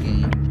more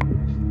game.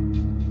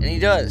 And he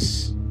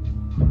does.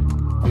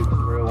 Dude, the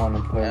real one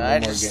to play And one I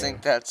more just game.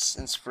 think that's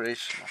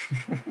inspirational.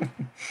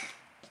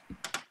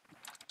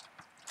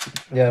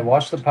 Yeah,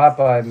 watch the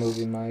Popeye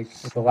movie, Mike.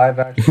 It's a live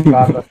action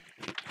Popeye.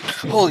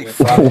 Holy With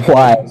fuck. Robin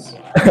Why? Williams.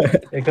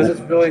 Because it's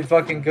really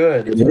fucking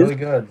good. It's It is? really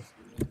good.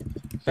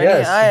 Benny,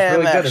 Yes, I it's am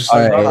really good. It's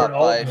actually like Alright. Robert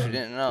Popeye, if you Altman.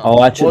 didn't know. I'll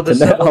watch it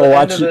tonight. the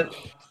end of it.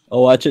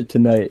 I'll watch it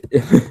tonight.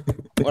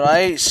 When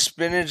I eat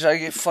spinach, I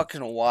get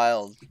fucking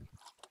wild.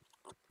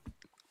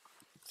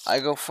 I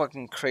go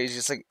fucking crazy.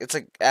 It's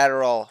like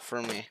Adderall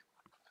for me.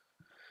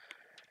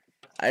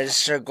 I just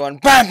start going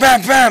bam,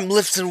 bam, bam,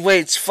 lifting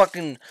weights,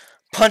 fucking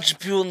punching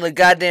people in the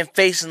goddamn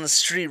face in the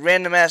street,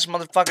 random ass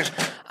motherfuckers.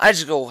 I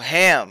just go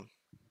ham.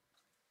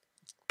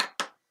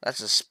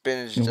 That's what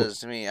spinach does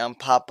to me. I'm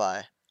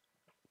Popeye.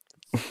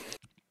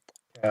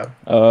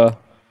 Yeah.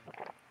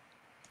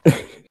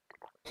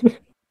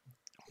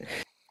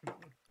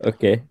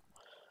 Okay.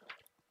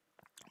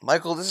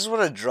 Michael, this is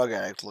what a drug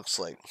addict looks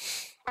like.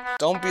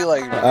 Don't be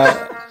like me.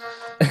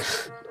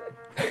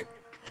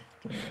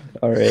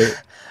 Alright.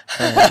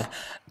 Good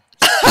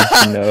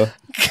to know.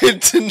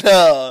 Good to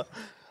know.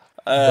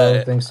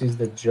 Bro thinks he's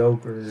the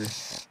Joker.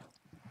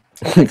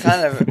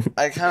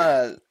 I kind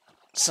of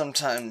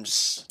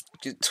sometimes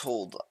get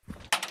told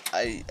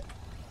I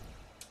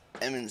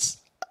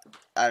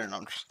don't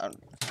know.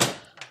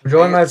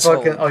 Join my get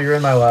told. fucking. Oh, you're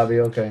in my lobby.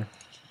 Okay.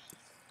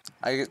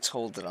 I get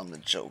told that I'm the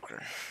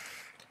Joker.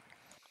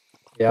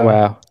 Yeah.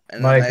 Wow.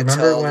 And Mike, then I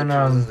remember tell when, the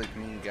people the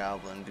Green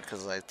Goblin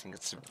because I think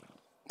it's a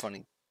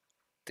funny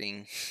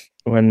thing.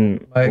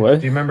 When Mike, what?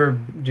 do you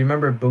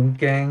remember Boot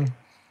Gang?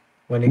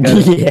 When he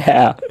got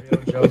Yeah. the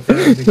real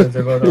Joker because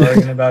they're both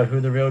arguing about who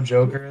the real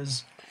Joker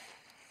is.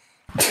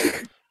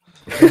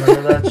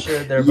 Remember that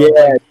shit? They're both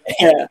like,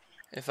 Yeah.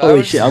 If Holy I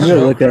was shit, the I'm gonna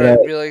look Joker, that I'd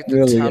up. be like the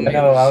Really Tommy gonna-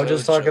 I know. I was Wiseau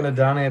just talking to Joker.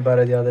 Donnie about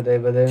it the other day,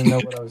 but they didn't know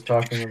what I was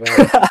talking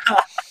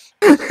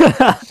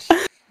about.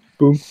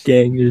 Boom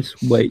Gang is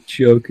white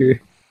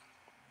Joker.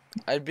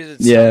 I'd be the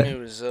Yeah. Tommy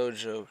Wiseau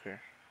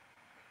Joker.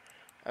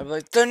 I'd be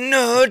like the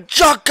new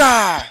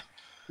Joker.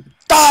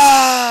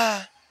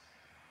 Da!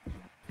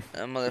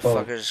 That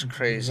motherfucker's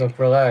crazy. Look,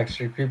 relax.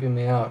 You're creeping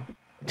me out.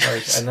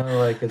 Like I know,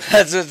 like it's.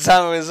 That's what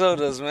Tommy Wiseau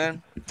does,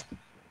 man.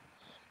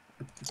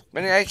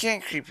 Benny, I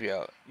can't creep you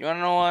out. You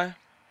wanna know why?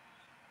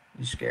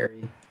 You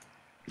scary.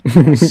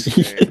 I'm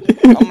scared.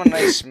 I'm a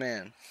nice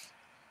man.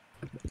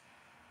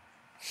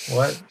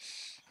 What?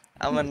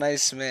 I'm a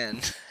nice man.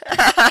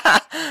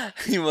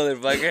 You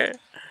motherfucker.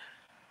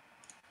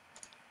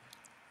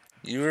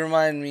 You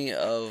remind me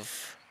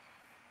of...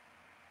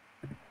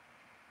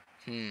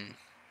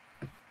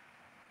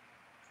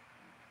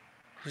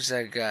 Who's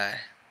that guy?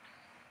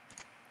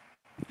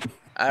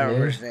 I don't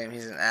remember Me? his name.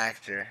 He's an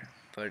actor.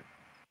 But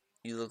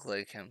you look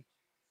like him.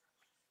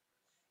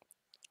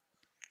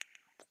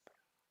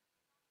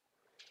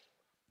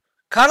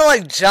 Kind of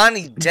like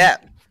Johnny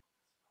Depp.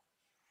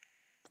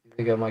 You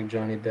think I'm like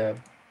Johnny Depp?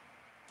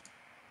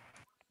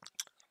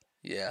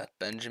 Yeah,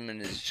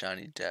 Benjamin is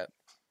Johnny Depp.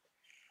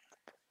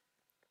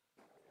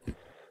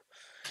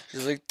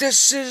 He's like,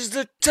 this is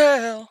the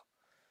tale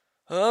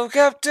of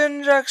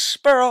Captain Jack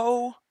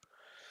Sparrow.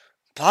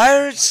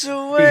 Pirates Again,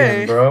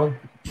 away. bro.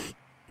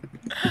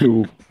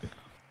 Ooh.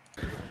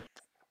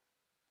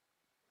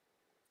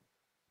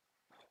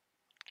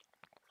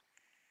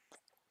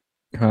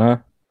 Huh?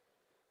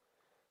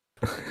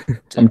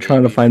 I'm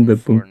trying to find the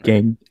boot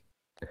game.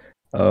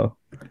 Oh,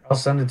 I'll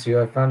send it to you.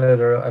 I found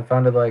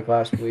it like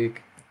last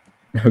week,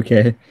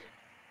 okay.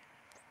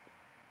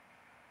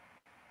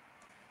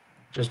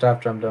 just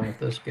after I'm done with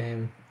this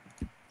game.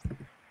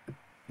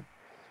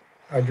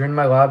 Alright, you're in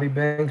my lobby,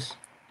 Banks?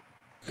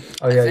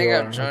 Oh I yeah, think you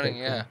I'm are. joining,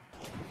 Okay, yeah.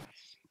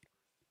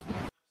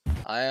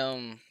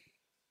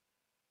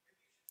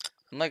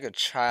 I'm like a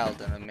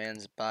child in a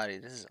man's body.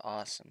 This is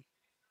awesome.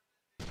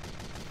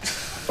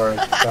 cool. Or a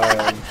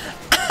child.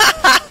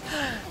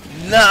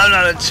 No, I'm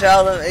not a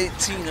child. I'm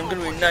 18. I'm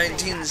gonna be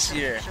 19 this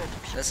year.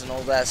 That's an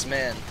old ass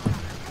man.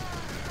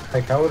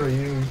 Like, how old are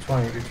you? You're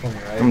 20. You're 20,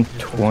 right? I'm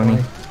You're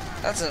 20.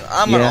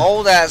 I'm an Yeah.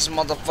 old ass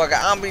motherfucker.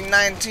 I'll be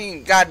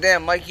 19.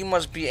 Goddamn, Mike, you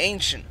must be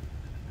ancient.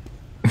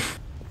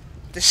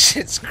 This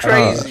shit's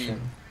crazy.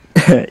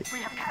 We have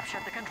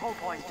captured the control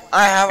point.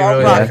 I have You a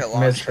really rocket missed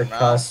launcher the now.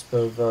 cusp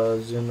of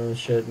Zoomer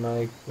shit,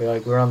 Mike.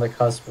 We're on the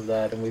cusp of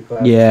that, and we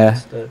Yeah.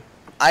 missed it.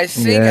 I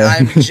think Yeah,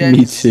 I'm Gen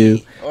me Z. too.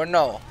 Or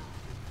no.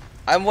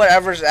 I'm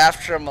whatever's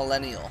after a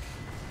millennial.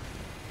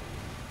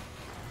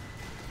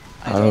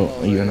 I know don't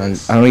what even. it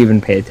is. I don't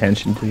even pay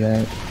attention to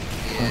that.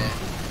 Yeah.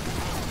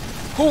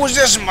 Who is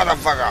this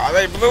motherfucker? Are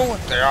they blue?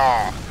 They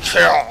are.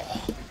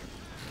 Kill.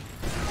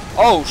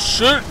 Oh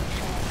shit!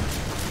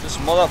 This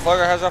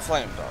motherfucker has a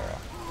flamethrower.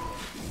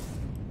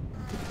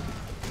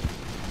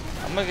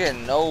 I'm gonna get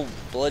no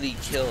bloody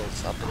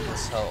kills up in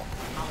this hole.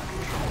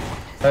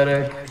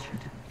 Headache.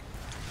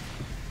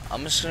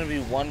 I'm just gonna be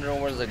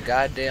wondering where the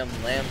goddamn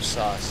lamb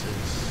sauce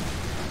is.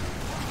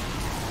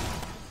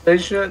 Say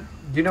shit.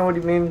 Do you know what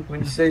you mean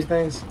when you say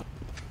things?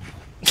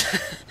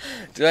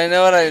 Do I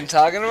know what I'm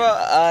talking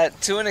about?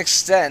 To an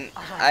extent.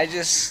 I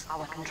just...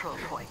 Our control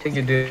point. I think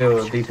you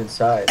do deep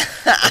inside. I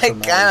what kinda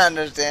matters.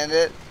 understand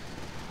it.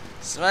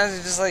 Sometimes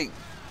it's just like...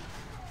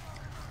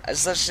 I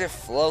just let shit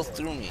flow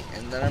through me.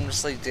 And then I'm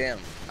just like, damn.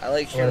 I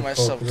like hearing Let it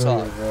flow myself through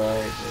talk. you. You're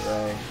right. You're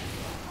right.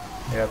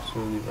 You're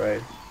absolutely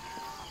right.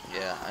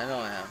 Yeah, I know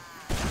I am.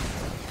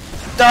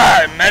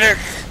 Die, medic!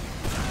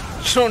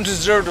 You don't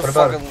deserve to What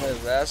about fucking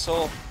live,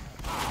 asshole.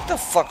 Get the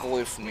fuck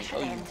away from me. Oh,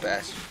 you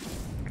bastard.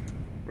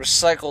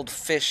 Recycled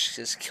fish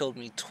has killed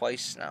me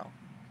twice now.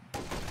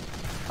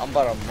 I'm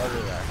about to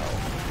murder that hoe.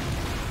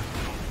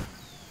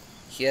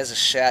 He has a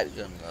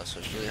shotgun though, so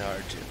it's really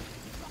hard to.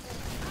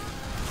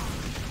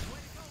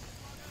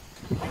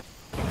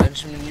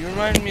 Benjamin, you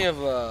remind me of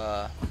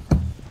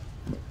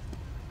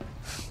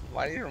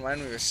why do you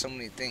remind me of so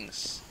many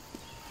things?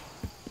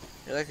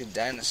 You're like a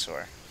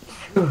dinosaur.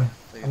 Like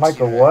I'm like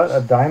a what? A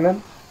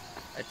diamond?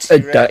 A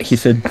T-Rex. He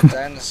said. A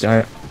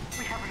dinosaur.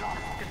 We have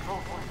lost control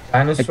point.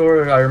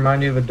 Dinosaur? I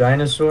remind you of a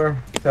dinosaur?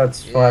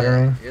 That's Yeah,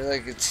 flattering. you're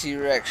like a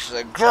T-Rex. She's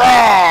like,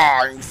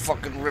 Grah! You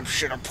fucking rip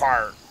shit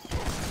apart.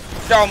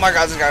 Oh my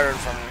god, this guy ran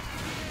from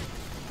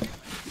me.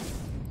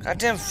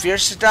 Goddamn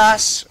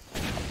Fiercedas.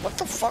 What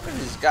the fuck are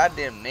these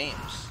goddamn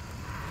names?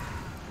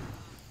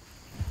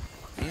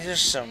 These are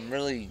some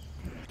really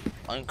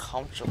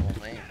uncomfortable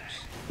names.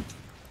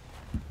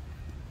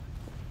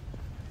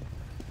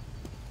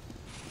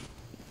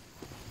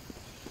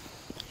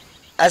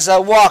 As I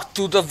walk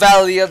through the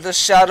valley of the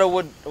shadow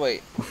of...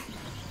 Wait.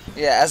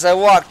 Yeah, as I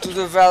walk through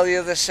the valley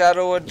of the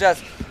shadow of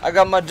death, I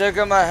got my dick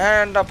in my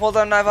hand, I pull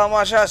the knife out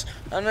my chest,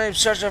 and I'm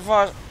searching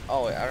for...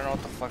 Oh wait, I don't know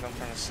what the fuck I'm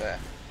trying to say.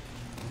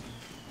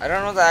 I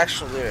don't know the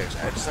actual lyrics,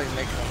 I just like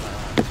making them my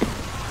own.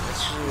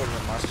 That's usually what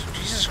it must do.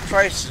 Jesus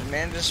Christ,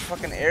 man, just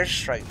fucking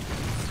airstrike.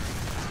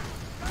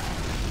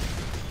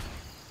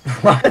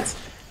 What?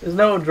 There's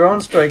no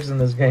drone strikes in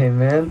this game,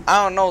 man.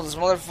 I don't know, this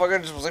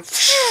motherfucker just was like...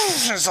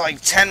 Just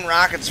like 10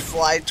 rockets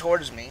fly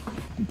towards me.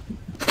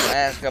 My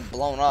ass got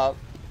blown up.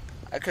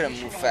 I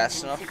couldn't move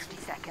fast enough. 60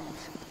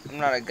 seconds. I'm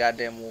not a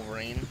goddamn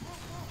Wolverine.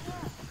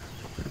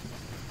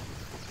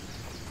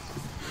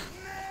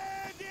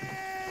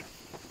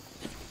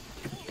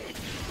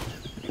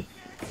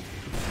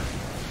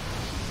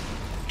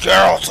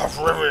 Geralt of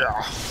Rivia!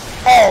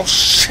 Oh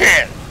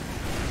shit!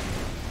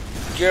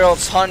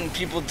 Geralt's hunting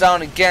people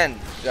down again.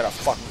 You gotta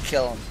fucking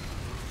kill him.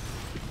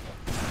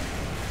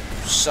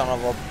 Son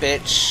of a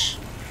bitch.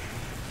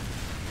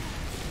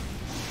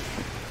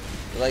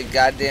 You're like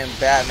goddamn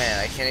Batman.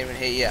 I can't even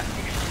hit ya.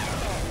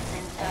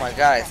 Oh my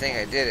god, I think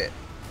I did it.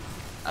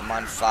 I'm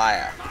on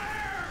fire.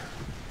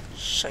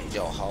 Shut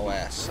your hoe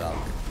ass up.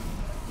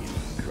 You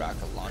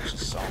rocket launcher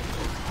song.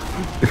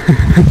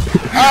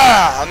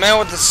 Ah, a man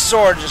with the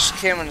sword just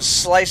came and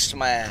sliced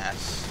my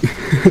ass.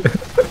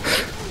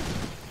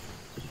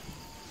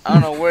 I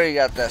don't know where he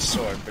got that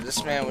sword, but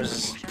this man was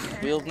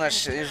just wielding that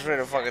shit. He was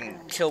ready to fucking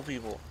kill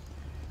people.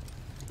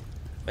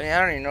 But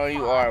I don't even know where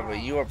you are,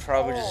 but you are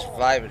probably just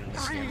vibing in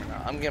this game right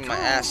now. I'm getting my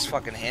ass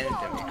fucking handed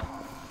to me.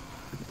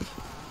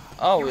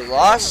 Oh, we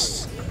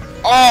lost?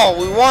 Oh,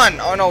 we won!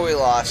 Oh no, we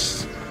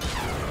lost.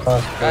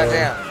 God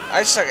damn.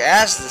 I suck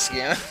ass this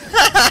game.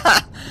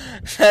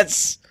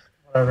 That's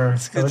Whatever.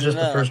 It's It good was to just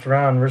the know. first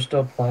round. We're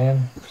still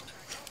playing.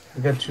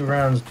 We got 2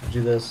 rounds to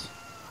do this.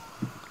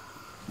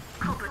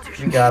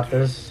 We got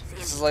this.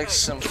 This is like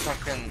some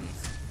fucking.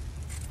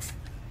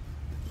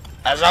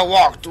 As I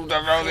walk through the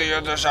valley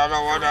of the shadow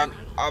of death,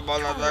 I'm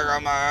gonna take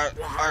on my head.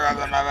 I got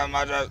the knife in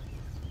my chest.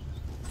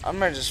 I'm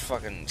gonna just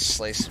fucking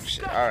slay some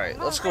shit. Alright,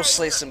 let's go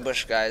slay some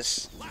bush,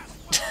 guys.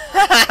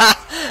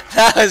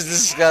 That was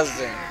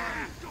disgusting.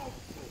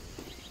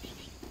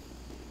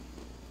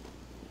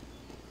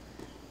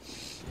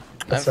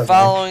 What's I'm up,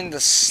 following the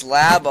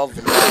slab of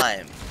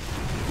lime.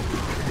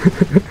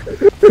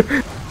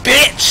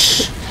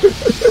 Bitch!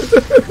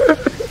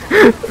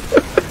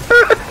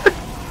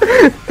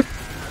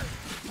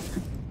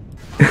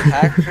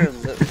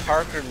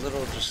 Parker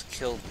Little just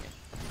killed me.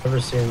 Never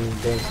seen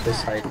games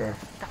this hyper.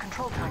 The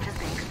control point is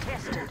being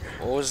contested.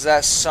 What was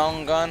that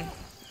song gun?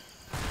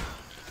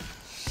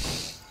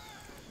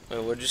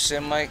 Wait, what'd you say,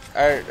 Mike?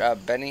 Or,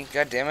 Benny?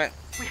 God damn it.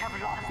 We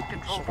have lost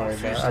control Sorry,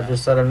 point. but I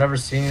just said I've never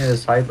seen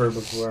this hyper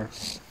before.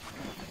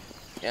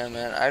 Yeah,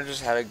 man, I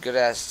just had a good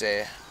ass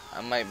day.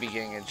 I might be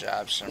getting a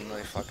job, so I'm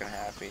really fucking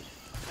happy.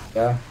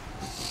 Yeah.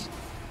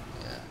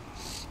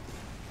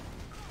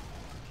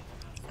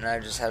 And I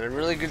just had a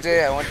really good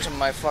day. I went to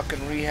my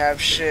fucking rehab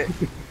shit.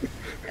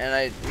 And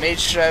I made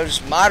sure I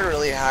was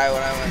moderately high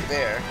when I went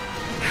there.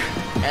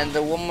 And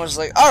the woman was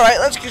like, alright,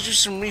 let's get you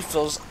some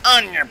refills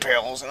on your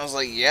pills. And I was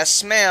like,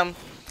 yes, ma'am.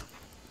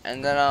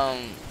 And then,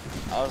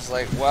 I was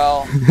like,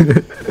 well,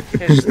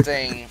 here's the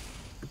thing.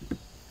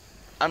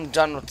 I'm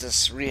done with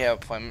this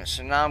rehab appointment.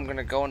 So now I'm going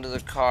to go into the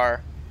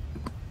car.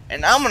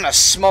 And I'm going to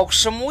smoke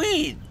some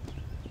weed.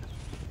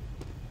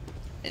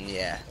 And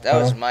yeah,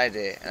 that was my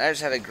day. And I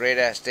just had a great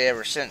ass day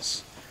ever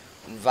since.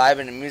 And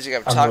vibing to music.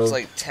 I've talked to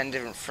like 10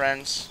 different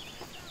friends.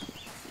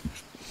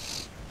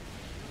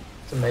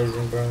 It's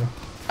amazing, bro.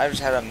 I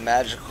just had a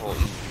magical.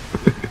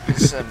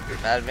 Is this a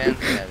madman?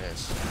 Yeah, it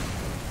is.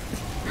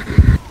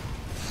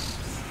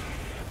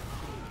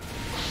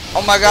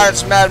 Oh my god,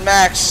 it's Mad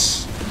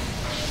Max!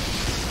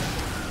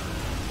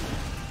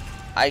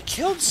 I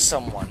killed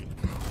someone.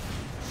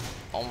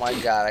 Oh my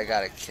god, I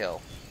got a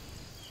kill.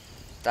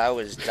 That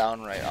was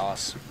downright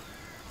awesome.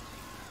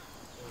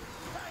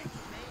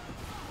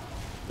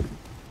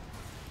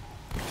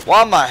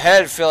 Why my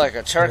head feel like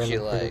a turkey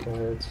leg?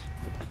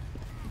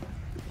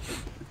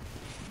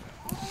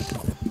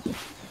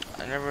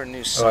 I never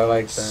knew I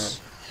like someone's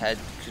head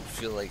could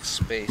feel like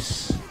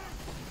space.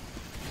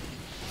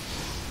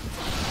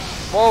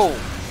 Whoa!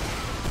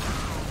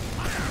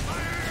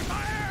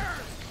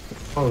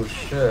 Oh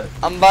shit.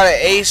 I'm about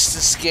to ace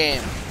this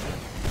game.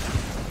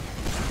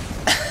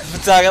 I'm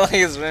talking like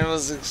it's Rainbow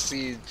Six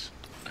Siege.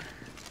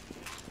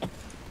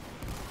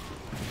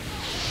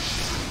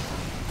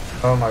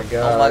 Oh my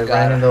god. Oh my I god.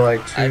 ran into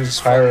like I 2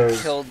 just fucking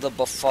pyros. killed the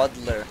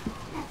befuddler.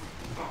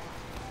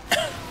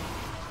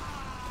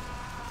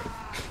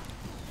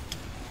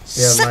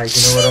 Yeah, Mike,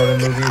 you know what other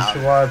movie you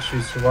should watch?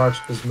 You should watch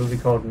this movie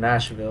called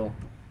Nashville.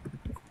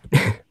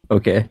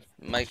 Okay.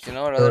 Mike, you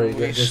know what other Really movie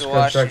you good. should Just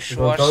watch? go You check. should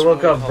Go watch this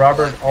look movie up called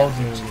Robert Black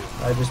Panther Aldman.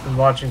 2. I've just been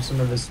watching some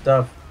of his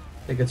stuff.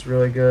 I think it's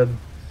really good.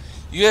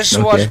 You guys should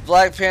Okay. watch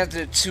Black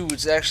Panther 2.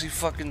 It's actually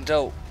fucking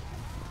dope.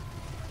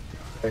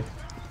 Okay.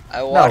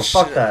 I watched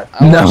fuck it. that.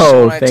 I watched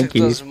No, it when I thank took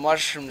you. those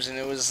mushrooms and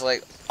it was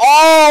like,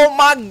 oh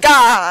my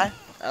god!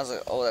 I was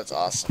like, oh, that's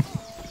awesome.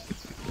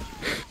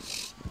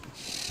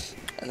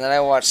 And then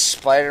I watched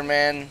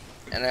Spider-Man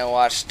and I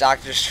watched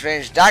Doctor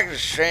Strange. Doctor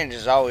Strange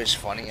is always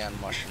funny on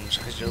mushrooms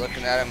because you're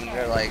looking at him and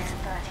you're like,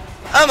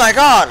 oh my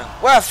god,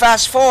 we're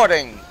fast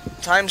forwarding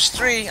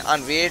 ×3 on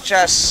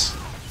VHS.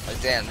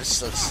 Like, damn,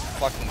 this looks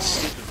fucking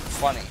stupid but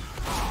funny.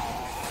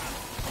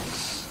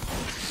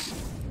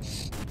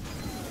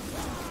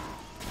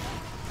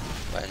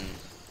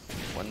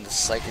 When the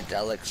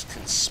psychedelics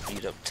can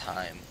speed up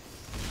time,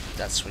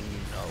 that's when you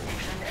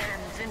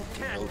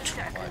know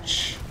too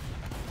much,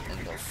 and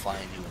they'll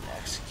find you and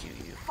execute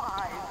you.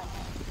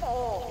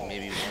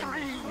 Maybe wonder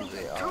who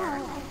they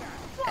are,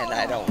 and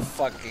I don't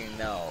fucking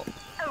know.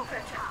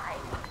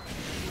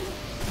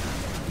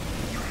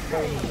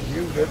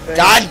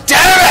 God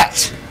damn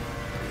it!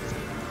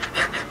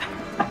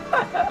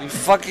 We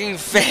fucking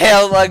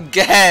failed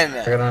again.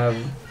 We're gonna have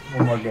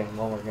one more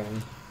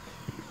game.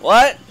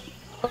 What?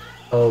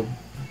 Oh,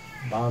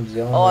 Bomb's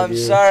yelling Oh, at I'm you.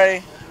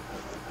 sorry.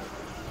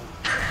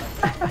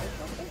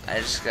 I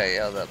just got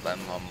yelled at by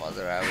my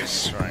mother. I was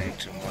swearing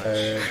too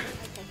much.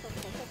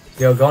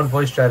 Yo, go on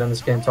voice chat on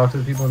this game. Talk to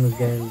the people in this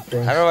game.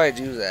 How do I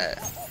do that?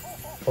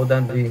 Hold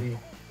down V.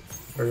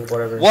 Or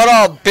whatever. What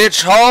up,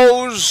 bitch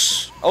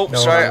hoes? Oh, No,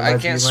 sorry, you I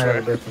might- can't you might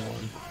have swear. a different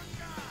one.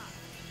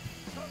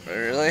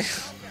 Really?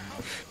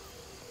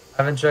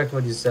 I haven't checked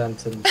what you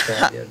sent in the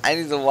chat yet. I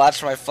need to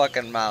watch my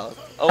fucking mouth.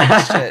 Oh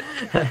shit.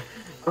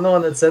 I'm the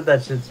one that said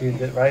that shit to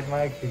you, right,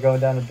 Mike? You're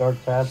going down a dark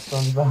path,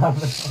 SpongeBob.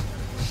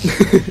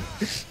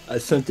 I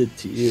sent it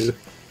to you.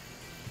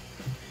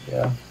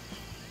 Yeah.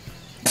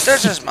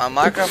 This is my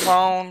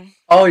microphone.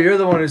 Oh, you're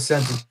the one who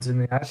sent it to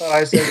me. I thought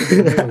I sent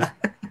it to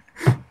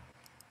you.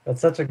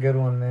 That's such a good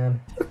one,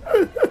 man.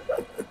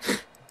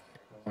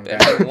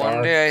 Benny,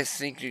 one day I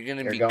think you're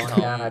gonna You're going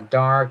down a become.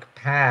 dark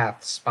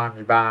path,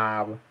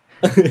 SpongeBob.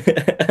 Don't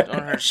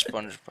hurt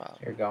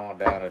SpongeBob. You're going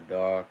down a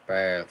dark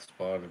path,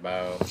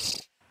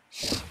 SpongeBob.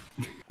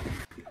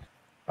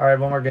 Alright,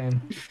 one more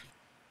game.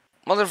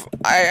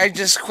 I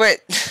just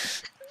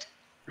quit.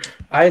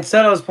 I had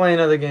said I was playing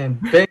another game.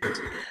 Bing.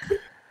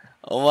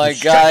 Oh my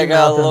Shut god, I your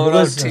gotta mouth and load up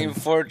listen. Team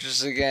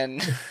Fortress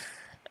again.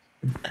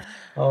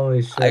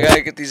 Holy shit. I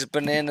gotta get these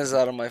bananas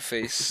out of my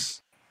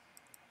face.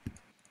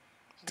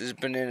 There's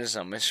bananas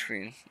on my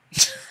screen.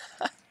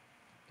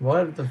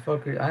 What the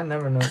fuck are you? I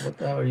never know. What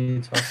the hell are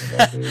you talking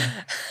about, dude?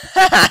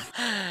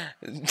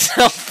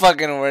 Don't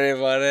fucking worry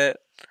about it.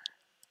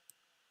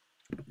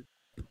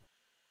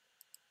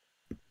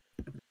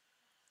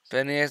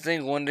 Benny, I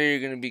think one day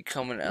you're gonna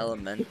become an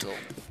elemental.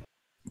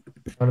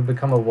 Want to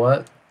become a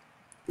what?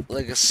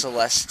 Like a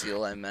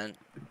celestial, I meant.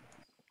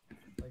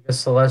 Like a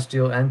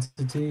celestial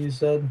entity, you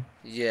said?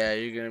 Yeah,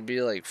 you're gonna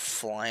be like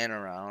flying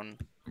around.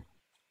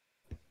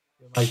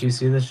 Like, you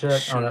see this shit? Oh,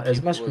 shooting no.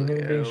 Is my people screen with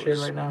even being shared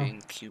arrows, right now?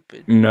 being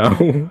Cupid. No.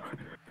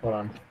 Hold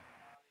on.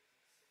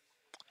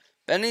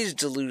 Benny's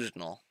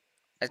delusional.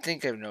 I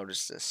think I've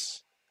noticed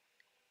this.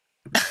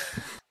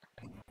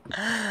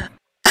 I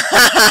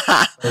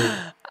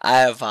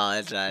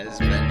apologize,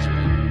 Benjamin.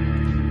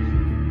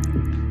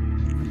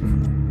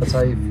 That's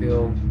how you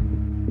feel.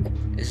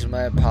 Is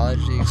my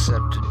apology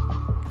accepted?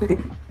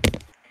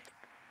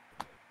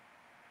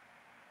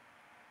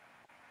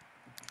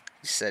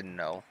 He said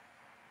no.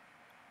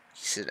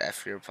 He said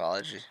F your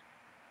apology.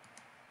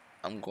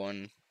 I'm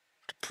going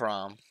to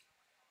prom.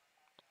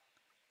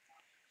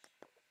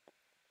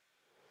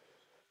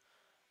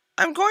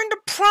 I'm going to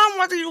prom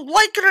whether you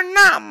like it or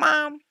not,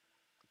 Mom.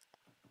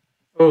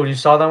 Oh, you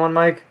saw that one,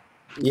 Mike?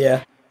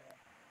 Yeah.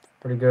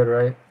 Pretty good,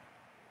 right?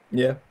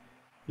 Yeah.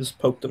 Just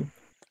poked him.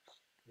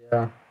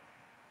 Yeah.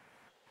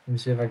 Let me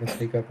see if I can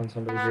sneak up on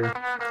somebody here.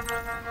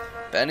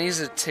 Benny's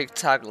a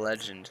TikTok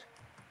legend.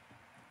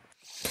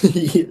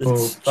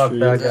 Oh, fuck that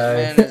guy.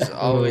 That man is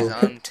always Ooh.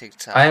 on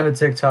TikTok. I am a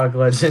TikTok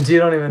legend. You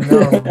don't even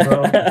know,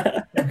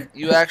 bro.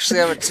 You actually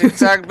have a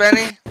TikTok,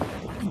 Benny?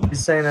 He's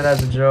saying it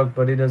as a joke,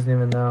 but he doesn't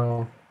even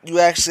know. You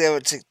actually have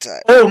a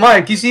TikTok. Oh,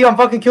 Mike, you see I'm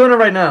fucking killing it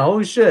right now.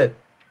 Holy shit.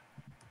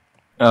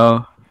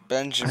 Oh.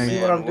 Benjamin, See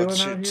what I'm what's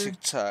doing your out here?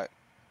 TikTok?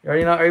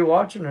 Are you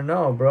watching or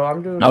no, bro?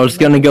 I'm doing. I was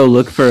gonna go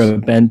look for a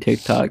Ben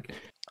TikTok.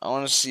 I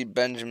want to see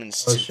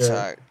Benjamin's Oh, shit.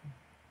 TikTok.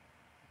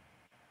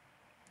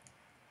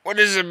 What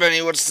is it,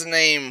 Benny? What's the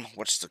name?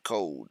 What's the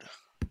code?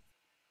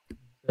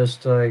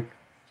 Just like,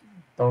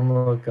 don't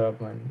look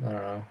up, man. I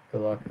don't know.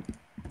 Good luck.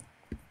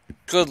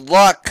 Good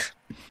luck.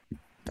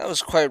 That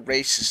was quite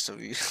racist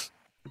of you.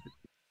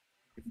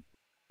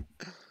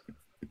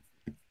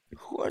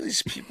 Who are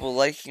these people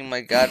liking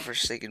my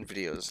godforsaken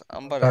videos?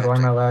 I'm about God, why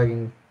am I to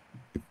lagging?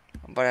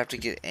 have to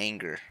get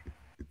anger.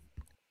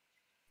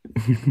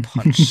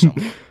 Punch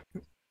someone.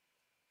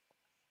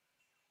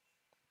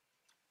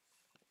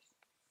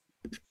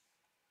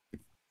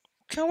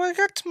 Can we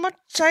get much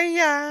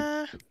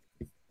higher?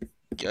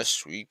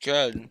 Yes, we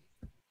can.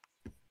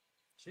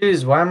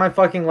 Jeez, why am I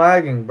fucking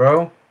lagging,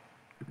 bro?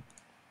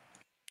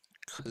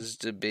 Cause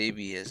the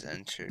baby has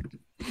entered.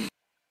 Maybe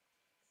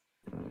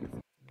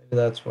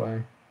that's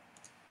why.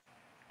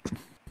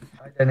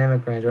 High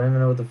dynamic range. I don't even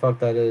know what the fuck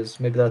that is.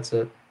 Maybe that's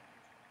it.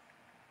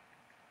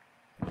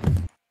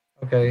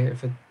 Okay,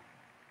 if it.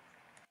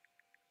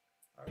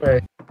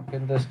 Alright, you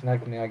can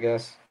disconnect me, I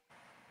guess.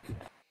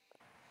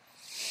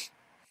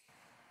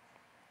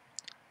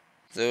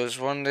 There was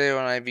one day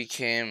when I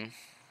became,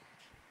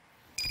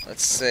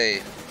 let's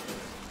say,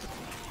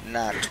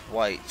 not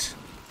white.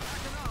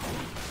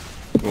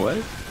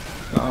 What?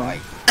 Oh.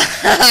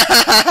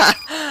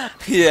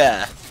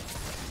 Yeah.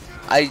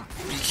 I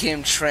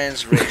became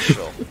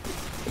transracial.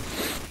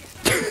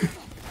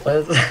 What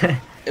is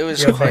that? It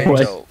was Yo, quite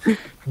what? dope.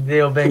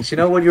 Theo Banks, you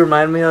know what you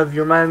remind me of?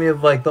 You remind me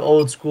of like the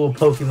old school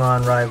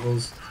Pokemon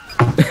rivals.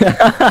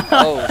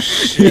 Oh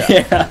shit.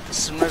 Yeah.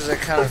 Sometimes I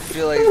kind of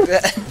feel like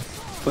that.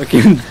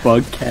 Fucking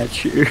bug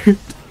catcher.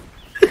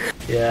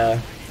 Yeah.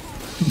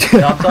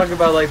 Yeah, I'm talking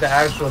about like the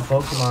actual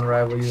Pokemon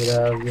rival you would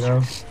have, you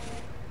know?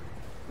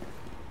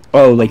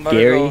 Oh, like I'm about to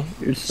Gary go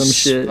or some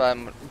shit.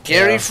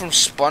 Gary Yeah. from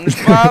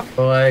SpongeBob?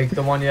 Or like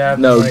the one you have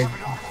No. like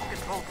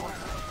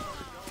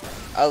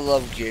I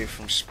love Gary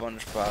from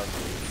SpongeBob.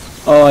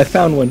 Oh, I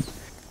found one.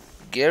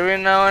 Gary,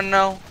 now I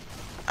know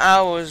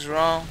I was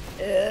wrong.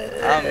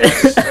 I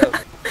messed up.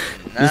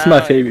 This is my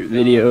Now favorite you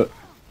video. know.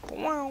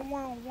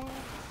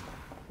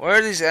 Where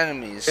are these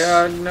enemies?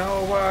 yeah, I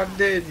know I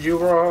did you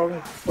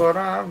wrong, but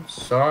I'm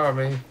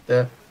sorry.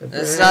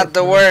 That's not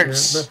the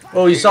words.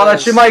 Oh, you saw that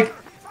shit, Mike?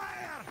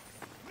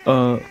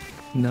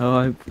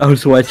 No, I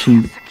was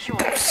watching.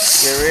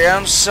 Gary,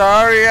 I'm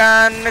sorry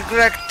I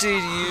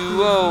neglected you.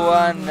 Oh,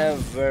 I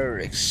never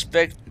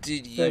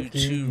expected you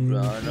to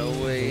run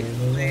away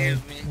and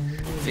leave me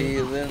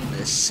feeling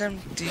this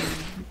empty.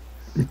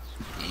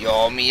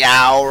 Your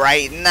meow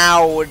right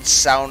now would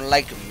sound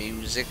like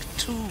music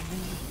too.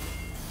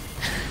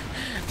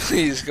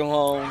 Please come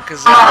home,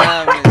 cause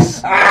I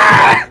miss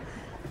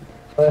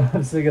you.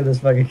 I'm sick of this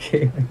fucking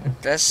game.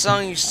 That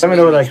song used I to don't make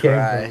know where me that came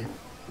cry. from.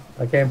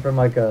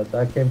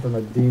 That came from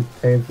a deep,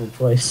 painful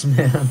place,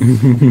 man.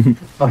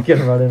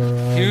 Fucking running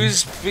around. He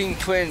was being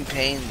put in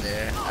pain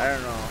there. I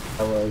don't know.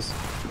 I was.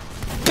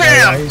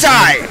 BAM!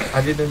 Die!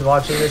 Have you been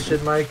watching this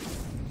shit, Mike?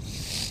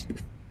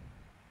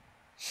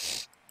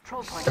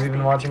 Control point Have is you been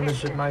being watching this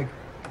contested. shit, Mike?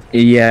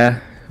 Yeah,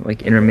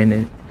 like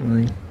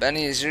intermittently.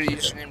 Benny, is your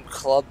username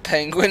Club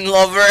Penguin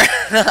Lover?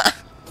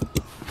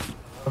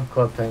 I'm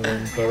Club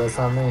Penguin, but that's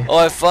not me. Oh,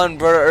 I found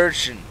Brother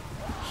Urchin.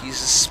 He's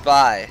a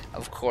spy,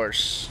 of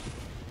course.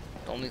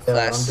 The only Yeah,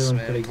 class I'm this doing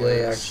man pretty plays.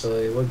 good,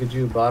 actually. Look at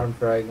you, bottom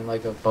fragging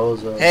like a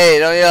bozo. Hey,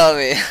 don't yell at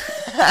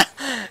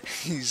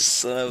me. You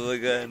son of a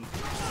gun.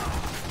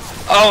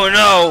 Oh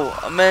no!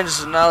 A man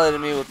just annihilated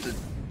me with the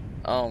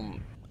I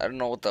don't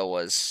know what that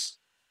was.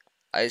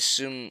 I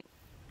assume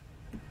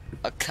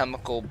a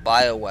chemical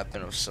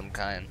bioweapon of some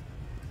kind.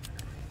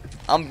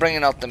 I'm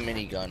bringing out the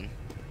minigun.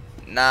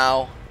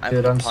 Now I'm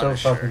Dude, the I'm so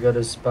Punisher. fucking good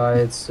at spy,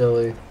 it's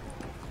silly.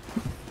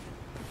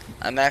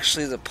 I'm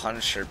actually the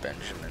Punisher,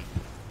 Benjamin.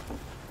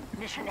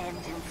 Mission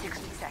ends in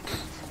 60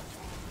 seconds.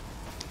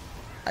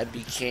 I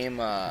became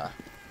I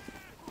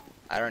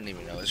don't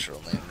even know his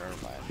real name,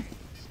 never mind.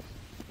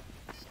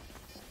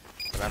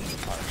 But I'm the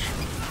Punisher.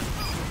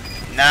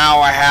 Now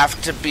I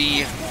have to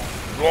be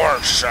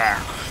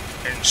Rorschach,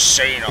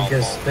 insane Because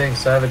almost.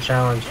 thanks, I have a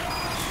challenge.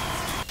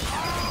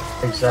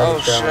 Thanks, I have Oh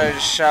a shit, I challenge.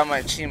 just shot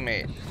my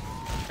teammate.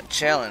 A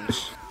challenge?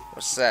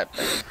 What's that,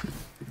 Benny?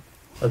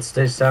 Let's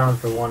stay silent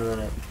for 1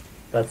 minute.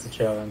 That's the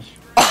challenge.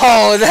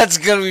 Oh, that's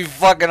gonna be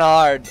fucking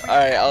hard.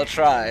 Alright, I'll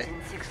try.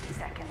 In 60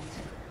 seconds.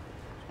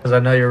 Because I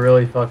know you're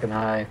really fucking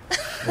high.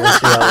 We'll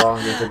see how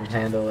long you can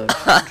handle it.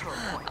 Control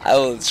point. I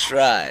will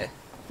try.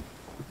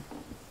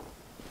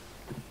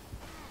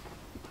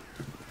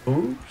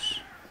 Oops.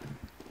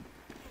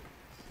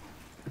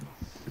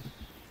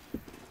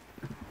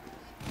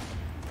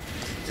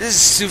 This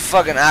is too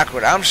fucking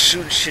awkward. I'm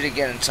shooting shit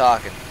again and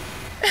talking.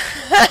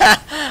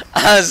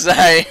 I'm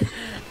sorry.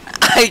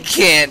 I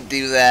can't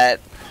do that.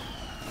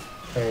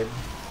 Hey,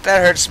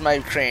 That hurts my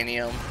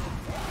cranium.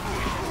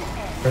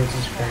 hurts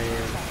his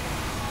cranium.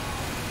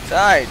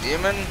 Die,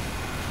 demon.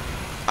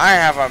 I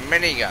have a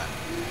minigun.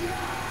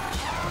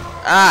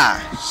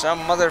 Ah,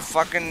 some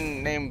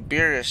motherfucking named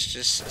Beerus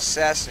just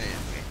assassinated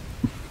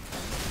me.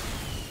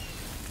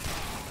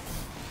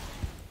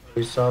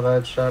 You saw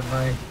that shot,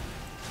 Mike?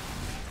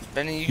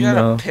 Benny, you got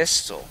No. a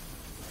pistol.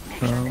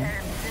 Mission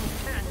ends in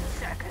 10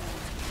 seconds.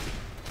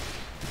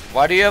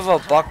 Why do you have a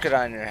bucket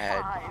on your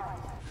head? 5,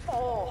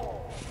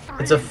 4,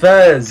 It's a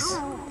fez!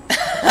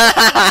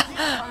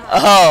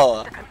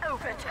 Oh,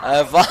 overtime. I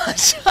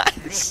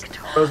apologize.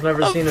 Bro's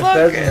never A seen a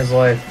fez in bucket. his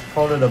life.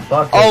 Called it a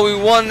bucket. Oh,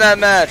 we won that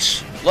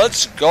match.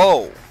 Let's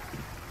go.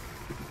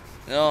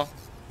 You know,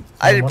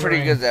 I did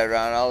pretty good that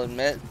round, I'll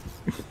admit.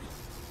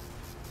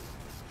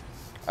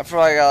 I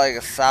probably got like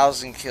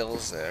 1,000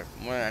 kills there,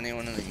 more than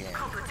anyone in the game.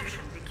 Competition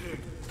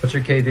begins. What's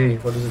your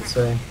KD? What does it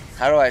say?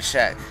 How do I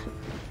check?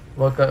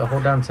 Look,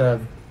 hold down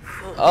tab.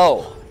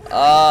 Oh,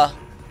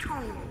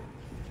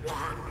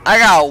 I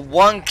got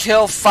 1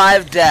 kill,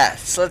 5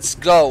 deaths. Let's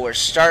go. We're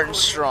starting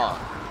strong.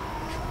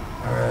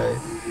 Alright.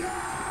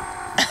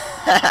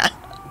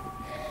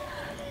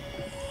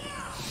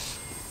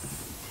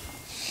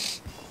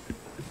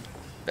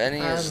 Benny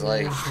is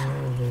like,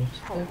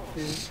 4,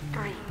 3,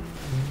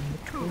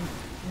 2,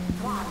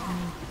 1.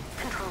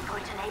 Control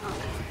point enabled.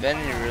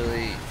 Benny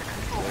really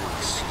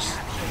was just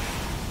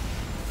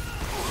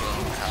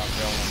feeling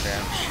confident,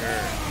 damn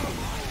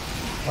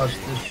Watch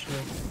this shit.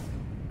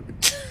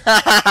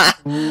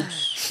 sure.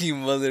 Oops. You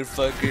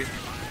motherfucker.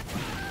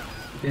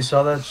 You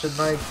saw that shit,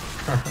 Mike?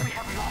 We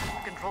have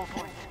lost control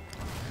point.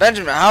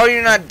 Benjamin, how are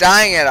you not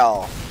dying at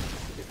all?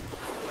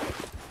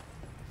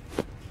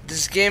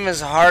 This game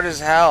is hard as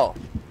hell.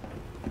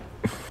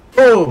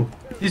 Oh!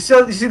 You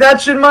see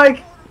that shit,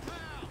 Mike?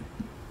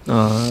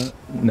 No.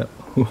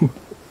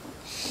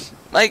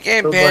 Mike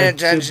ain't There's paying like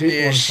 2 attention to people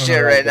your in front shit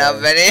of right that now,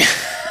 guy. Benny.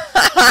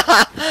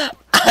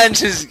 I'm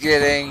just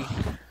kidding.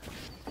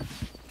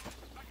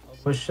 I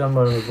wish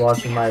someone was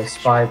watching my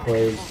spy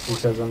plays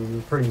because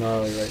I'm pretty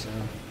gnarly right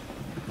now.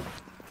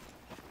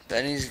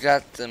 Benny's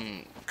got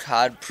them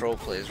COD Pro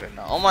plays right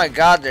now. Oh my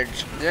god, they're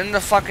in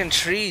the fucking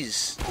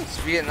trees. It's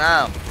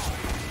Vietnam.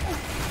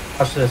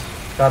 Watch this.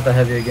 Got the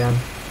heavy again.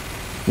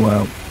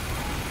 Wow.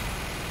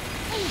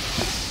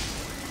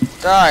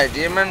 Die,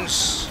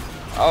 demons.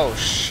 Oh,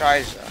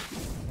 shiza.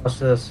 Watch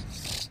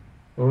this.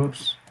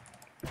 Oops.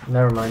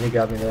 Never mind, he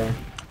got me there.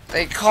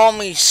 They call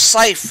me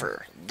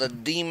Cypher, the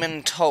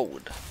demon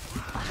toad.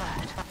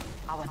 Alert.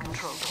 Our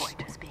control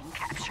point is being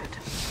captured.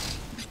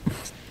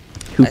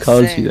 Who I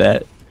calls think- you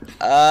that?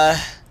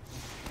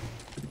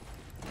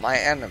 My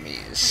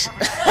enemies.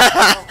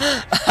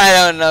 I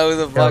don't know who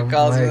the fuck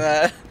calls me Mike.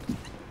 that.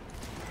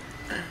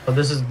 Oh,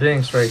 this is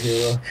Binks right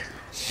here, look.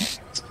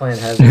 It's playing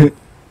heavy.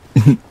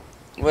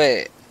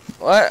 Wait,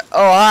 what?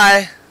 Oh,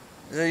 hi.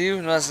 Is that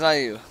you? No, it's not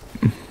you.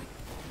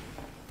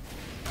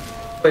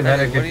 Play Hey,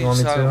 medic what if are you want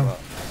me talking to. about?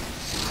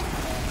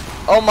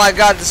 Oh my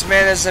god, this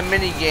man has a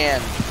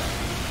minigun.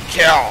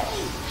 Kill.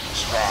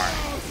 Destroy.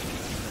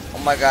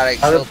 Oh my god, I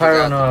How killed did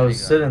Pyro the know guy I with was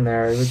the minigun. sitting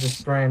there? He was just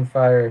spraying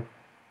fire.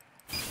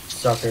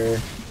 Sucker.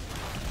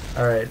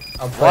 Alright,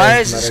 I'll play Why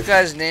as is this medic.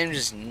 guy's name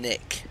just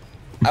Nick?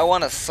 I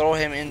want to throw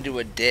him into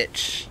a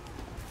ditch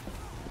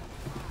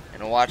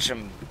and watch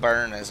him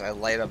burn as I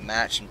light a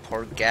match and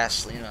pour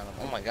gasoline on him.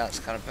 Oh my god, it's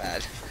kind of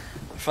bad.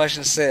 If I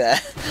shouldn't say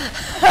that.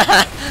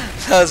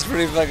 That was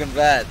pretty fucking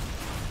bad.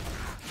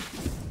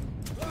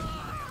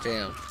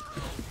 Damn.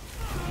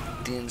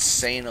 The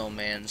insano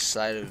man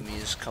side of me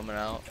is coming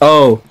out.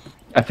 Oh,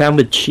 I found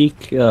the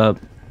cheek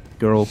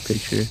girl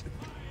picture.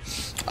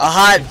 A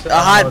hot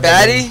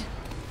baddie?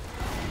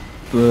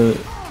 But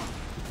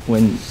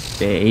when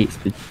they ate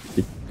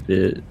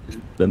the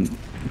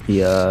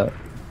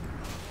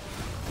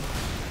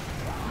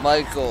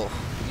Michael,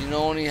 you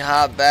know any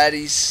hot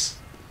baddies?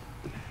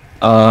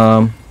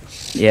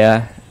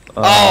 yeah.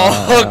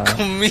 Oh, hook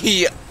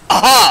me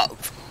up!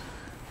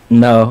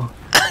 No.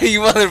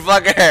 You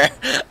motherfucker!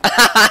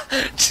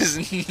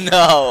 Just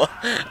no!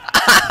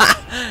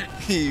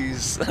 You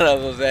son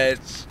of a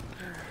bitch!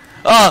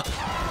 Oh!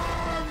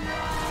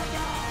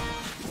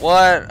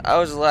 What? I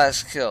was the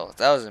last kill.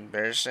 That was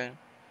embarrassing.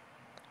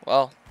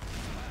 Well,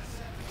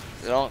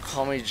 they don't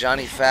call me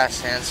Johnny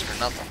Fast Hands for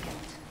nothing.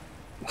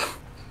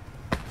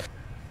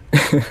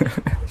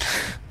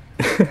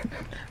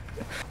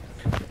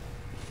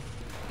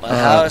 My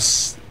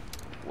house,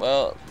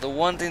 well, the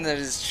one thing that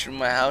is true,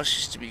 my house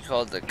used to be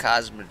called the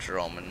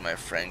Cosmodrome in my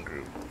friend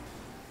group.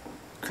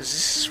 Because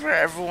this is where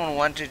everyone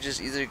went to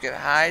just either get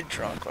high,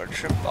 drunk, or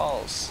trip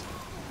balls.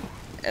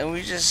 And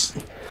we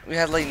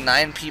had like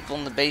 9 people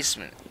in the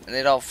basement, and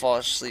they'd all fall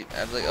asleep.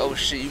 I'd be like, oh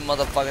shit, you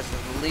motherfuckers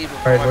have to leave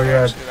before Alright, my where you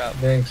parents at? get up.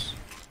 Thanks.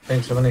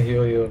 Thanks, I'm gonna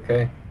heal you,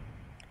 okay?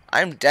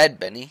 I'm dead,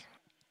 Benny.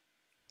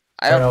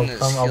 I Alright, don't think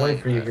this I'll wait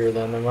healing for you crap. here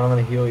then, and I'm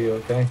gonna heal you,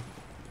 okay?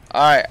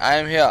 Alright, I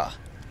am here.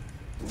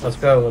 Let's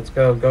go, let's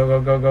go. Go, go,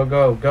 go, go,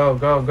 go, go,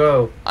 go,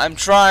 go. I'm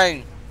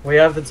trying. We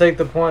have to take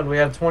the point. We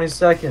have 20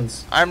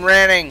 seconds. I'm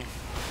running.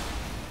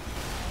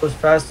 Go as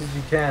fast as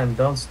you can.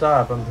 Don't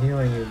stop. I'm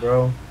healing you,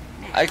 bro.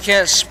 I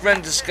can't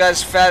sprint. This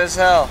guy's fat as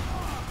hell.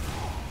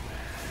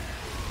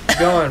 Keep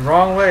going.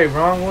 Wrong way,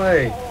 wrong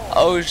way.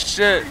 Oh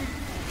shit.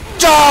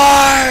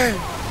 Die!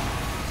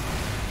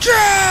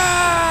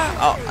 Die!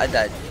 Oh, I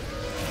died.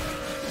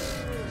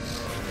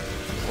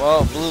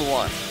 Well, blue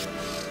won.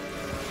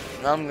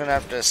 Now I'm gonna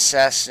have to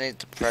assassinate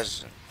the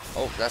president.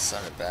 Oh, that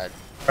sounded bad.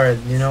 Alright,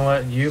 you know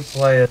what? You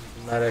play as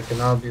the medic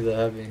and I'll be the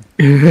heavy.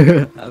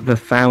 I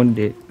found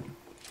it.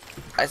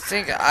 I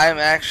think I'm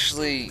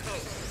actually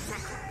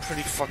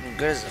pretty fucking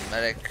good as a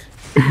medic.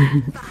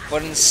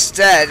 But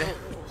instead,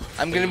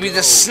 I'm gonna be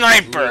the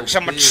sniper, because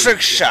I'm a trick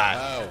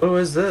shot. Who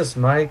is this,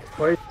 Mike?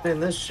 Why are you saying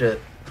this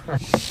shit?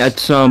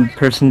 That's some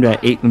person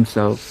that ate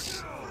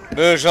themselves.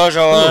 Hey,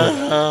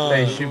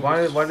 shoot,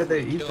 why did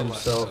they eat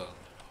themselves?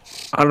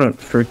 I don't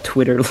for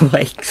Twitter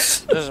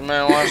likes. This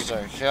man wants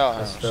to kill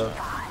him. So,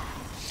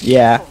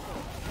 Yeah.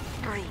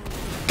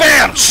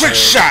 BAM! Trick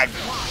shot!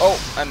 Oh,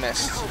 I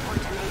missed.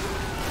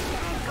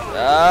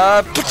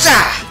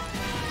 Pizza!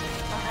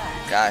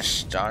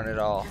 Gosh darn it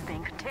all.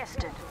 Being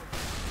contested.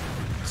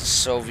 The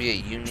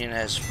Soviet Union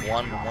has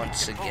won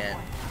once again.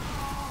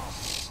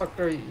 fuck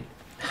are you?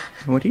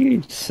 What are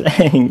you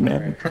saying,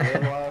 man? Oh,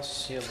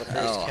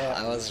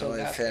 I wasn't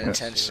really paying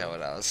attention to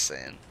what I was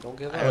saying. Don't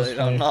give I up. really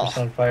don't know.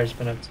 20% fire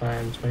spin of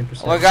time,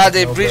 20%. Oh my god,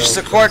 they no breached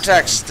the barrels,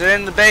 cortex. They're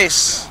in the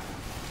base.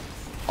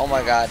 Oh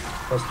my god.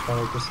 Plus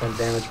 20%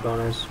 damage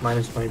bonus,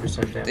 minus 20%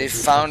 damage. They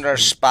found our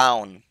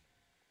spawn.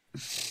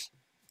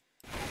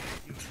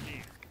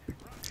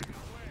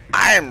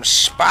 I'm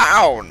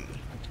Spawn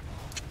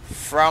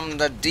from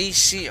the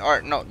DC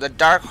or no, the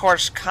Dark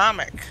Horse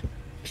comic.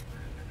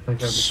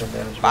 25%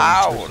 damage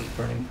Spawn. bonus versus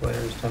burning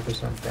players,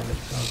 10% damage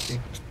penalty.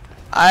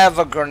 I have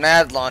a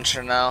grenade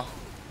launcher now,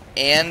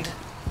 and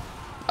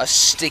a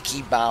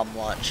sticky bomb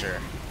launcher.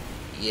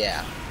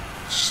 Yeah,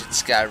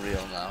 shit's got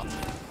real now.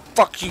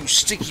 Fuck you,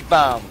 sticky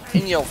bomb,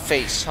 in your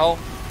face, ho.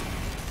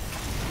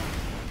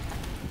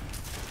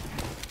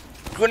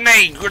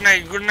 Grenade,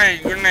 grenade,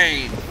 grenade,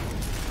 grenade.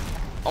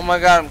 Oh my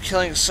god, I'm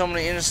killing so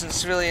many innocent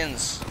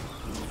civilians.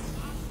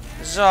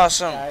 This is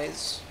awesome.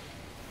 Guys,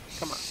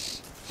 come on.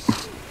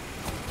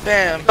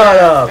 Bam, Shut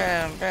bam, up.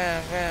 bam,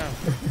 bam, bam.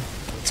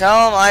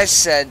 Tell him I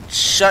said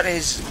shut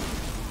his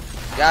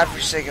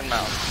godforsaken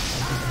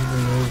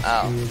mouth.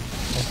 Ow.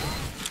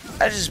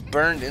 I just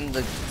burned in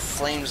the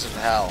flames of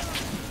hell.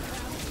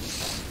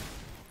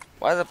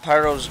 Why the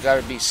pyros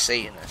gotta be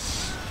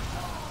Satanists?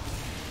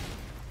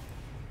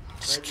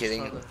 Just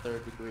kidding. On the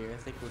 3rd degree, I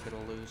think we're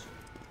gonna lose.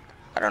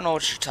 I don't know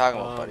what you're talking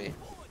about, buddy.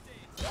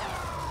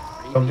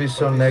 Don't be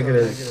so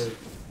negative.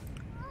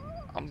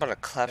 I'm about to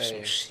clap some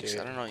Hey, shit. dude.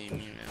 I don't know what you mean,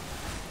 man.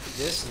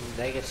 This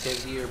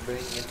negativity you're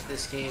bringing into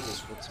this game is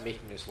what's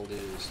making us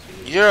lose,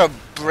 dude. You're a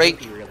break. I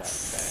hope you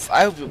realize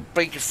I hope you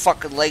break your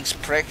fucking legs,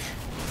 prick.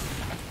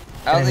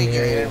 I don't think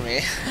you hear me.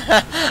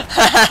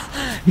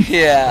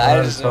 Yeah, I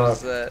Let just him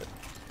noticed talk. that.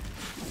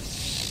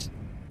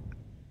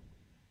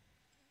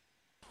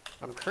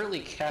 I'm currently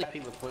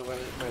capping the point by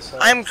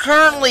myself. I'm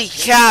currently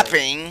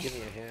capping Give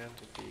me a hand.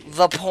 Would be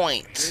the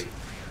point. great.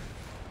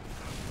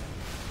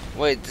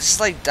 Wait, this is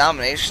like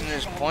domination.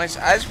 There's points.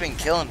 I've just been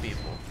killing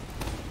people.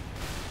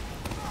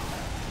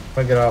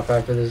 I'll get off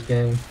after this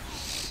game.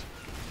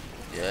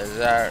 Yeah,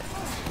 that.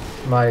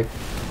 Mike,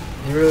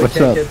 you really What's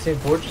can't up? get Team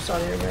Fortress on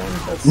here, man?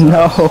 That's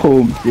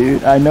No,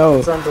 dude, I know.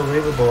 It's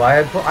unbelievable. I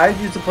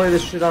used to play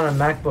this shit on a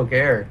MacBook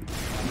Air.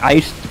 I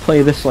used to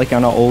play this like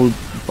on an old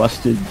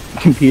busted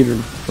computer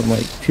from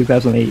like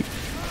 2008.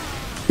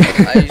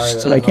 I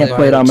used to But I can't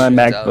play it on my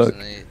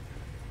MacBook.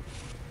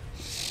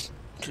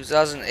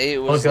 2008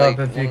 was Look up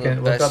like if one you of the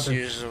can- look best up if-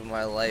 years of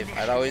my life.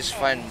 I'd always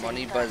find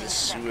money by the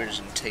sewers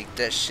and take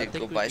that shit,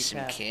 think go we buy could some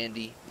have-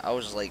 candy. I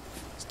was like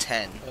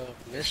 10.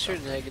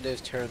 Mr.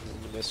 Negative turns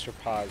into Mr.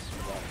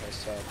 Positive all of a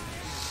sudden.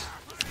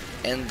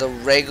 And the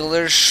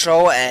regular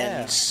show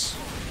ends.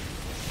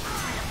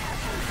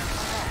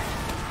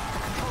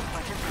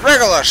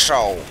 Regular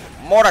show.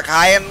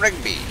 Mordecai and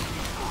Rigby.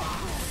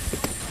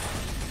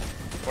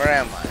 Where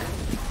am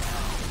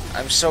I?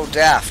 I'm so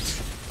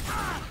daft.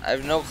 I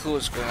have no clue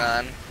what's going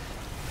on.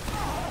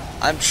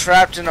 I'm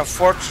trapped in a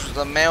fortress with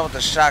a man with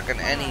a shotgun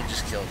and he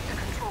just killed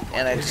me.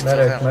 And I just killed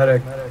him.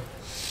 Medic.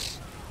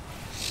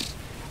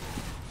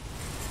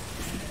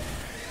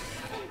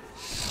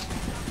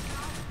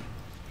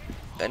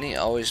 Benny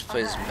always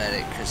plays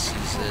medic because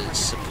he's a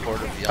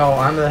supportive young Oh, man.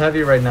 I'm the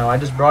heavy right now. I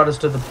just brought us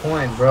to the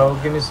point, bro.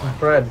 Give me some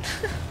cred.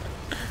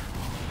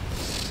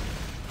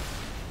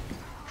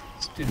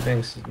 This dude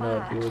thinks no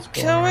idea what's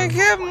going Can we on.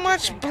 get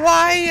much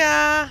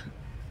blaya?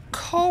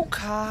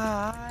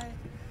 Kokai.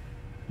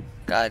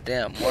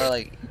 Goddamn, more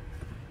like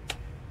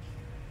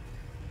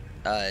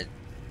I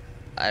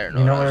don't know.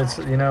 You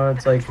know what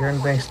it's like hearing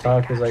Banks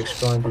talk is like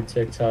scrolling through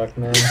TikTok,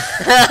 man.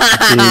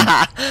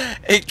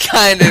 It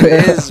kind of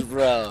is,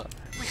 bro.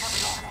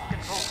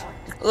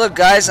 Look,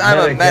 guys, I'm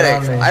a Medic, get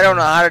medic. on me. I don't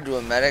know how to do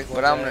a medic,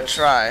 but I'm gonna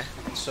try.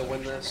 So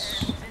when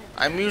this...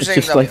 I'm using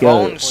just the like a-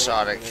 bone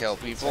saw to kill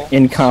people.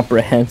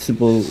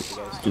 Incomprehensible,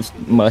 just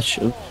much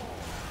of.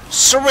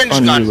 Syringe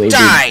gun, Unrelated.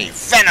 die!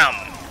 Venom!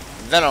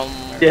 Venom.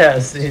 Yeah,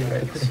 see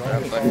right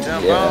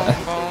there.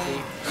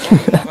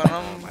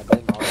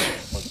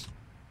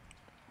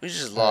 We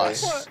just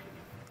lost.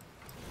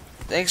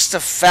 Thanks to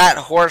Fat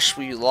Horse,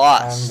 we I'm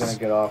lost. gonna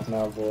get off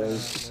now,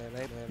 boys.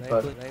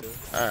 But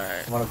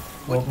Alright.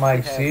 well,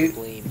 Mike, see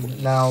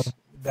now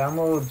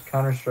download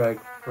Counter Strike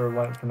for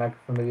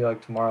maybe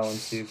like tomorrow and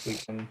see if we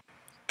can.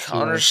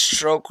 Counter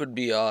Stroke would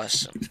be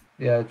awesome.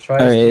 Yeah, try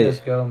Alright.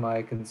 CS:GO,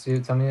 Mike, and see.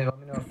 Let me know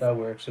if that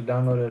works. So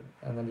download it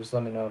and then just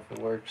let me know if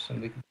it works,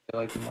 and we can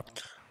play like tomorrow.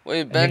 Wait,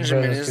 you can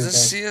Benjamin, play is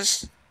those this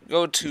two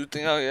CSGO 2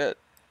 thing out yet?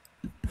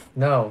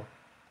 No,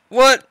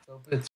 What? it's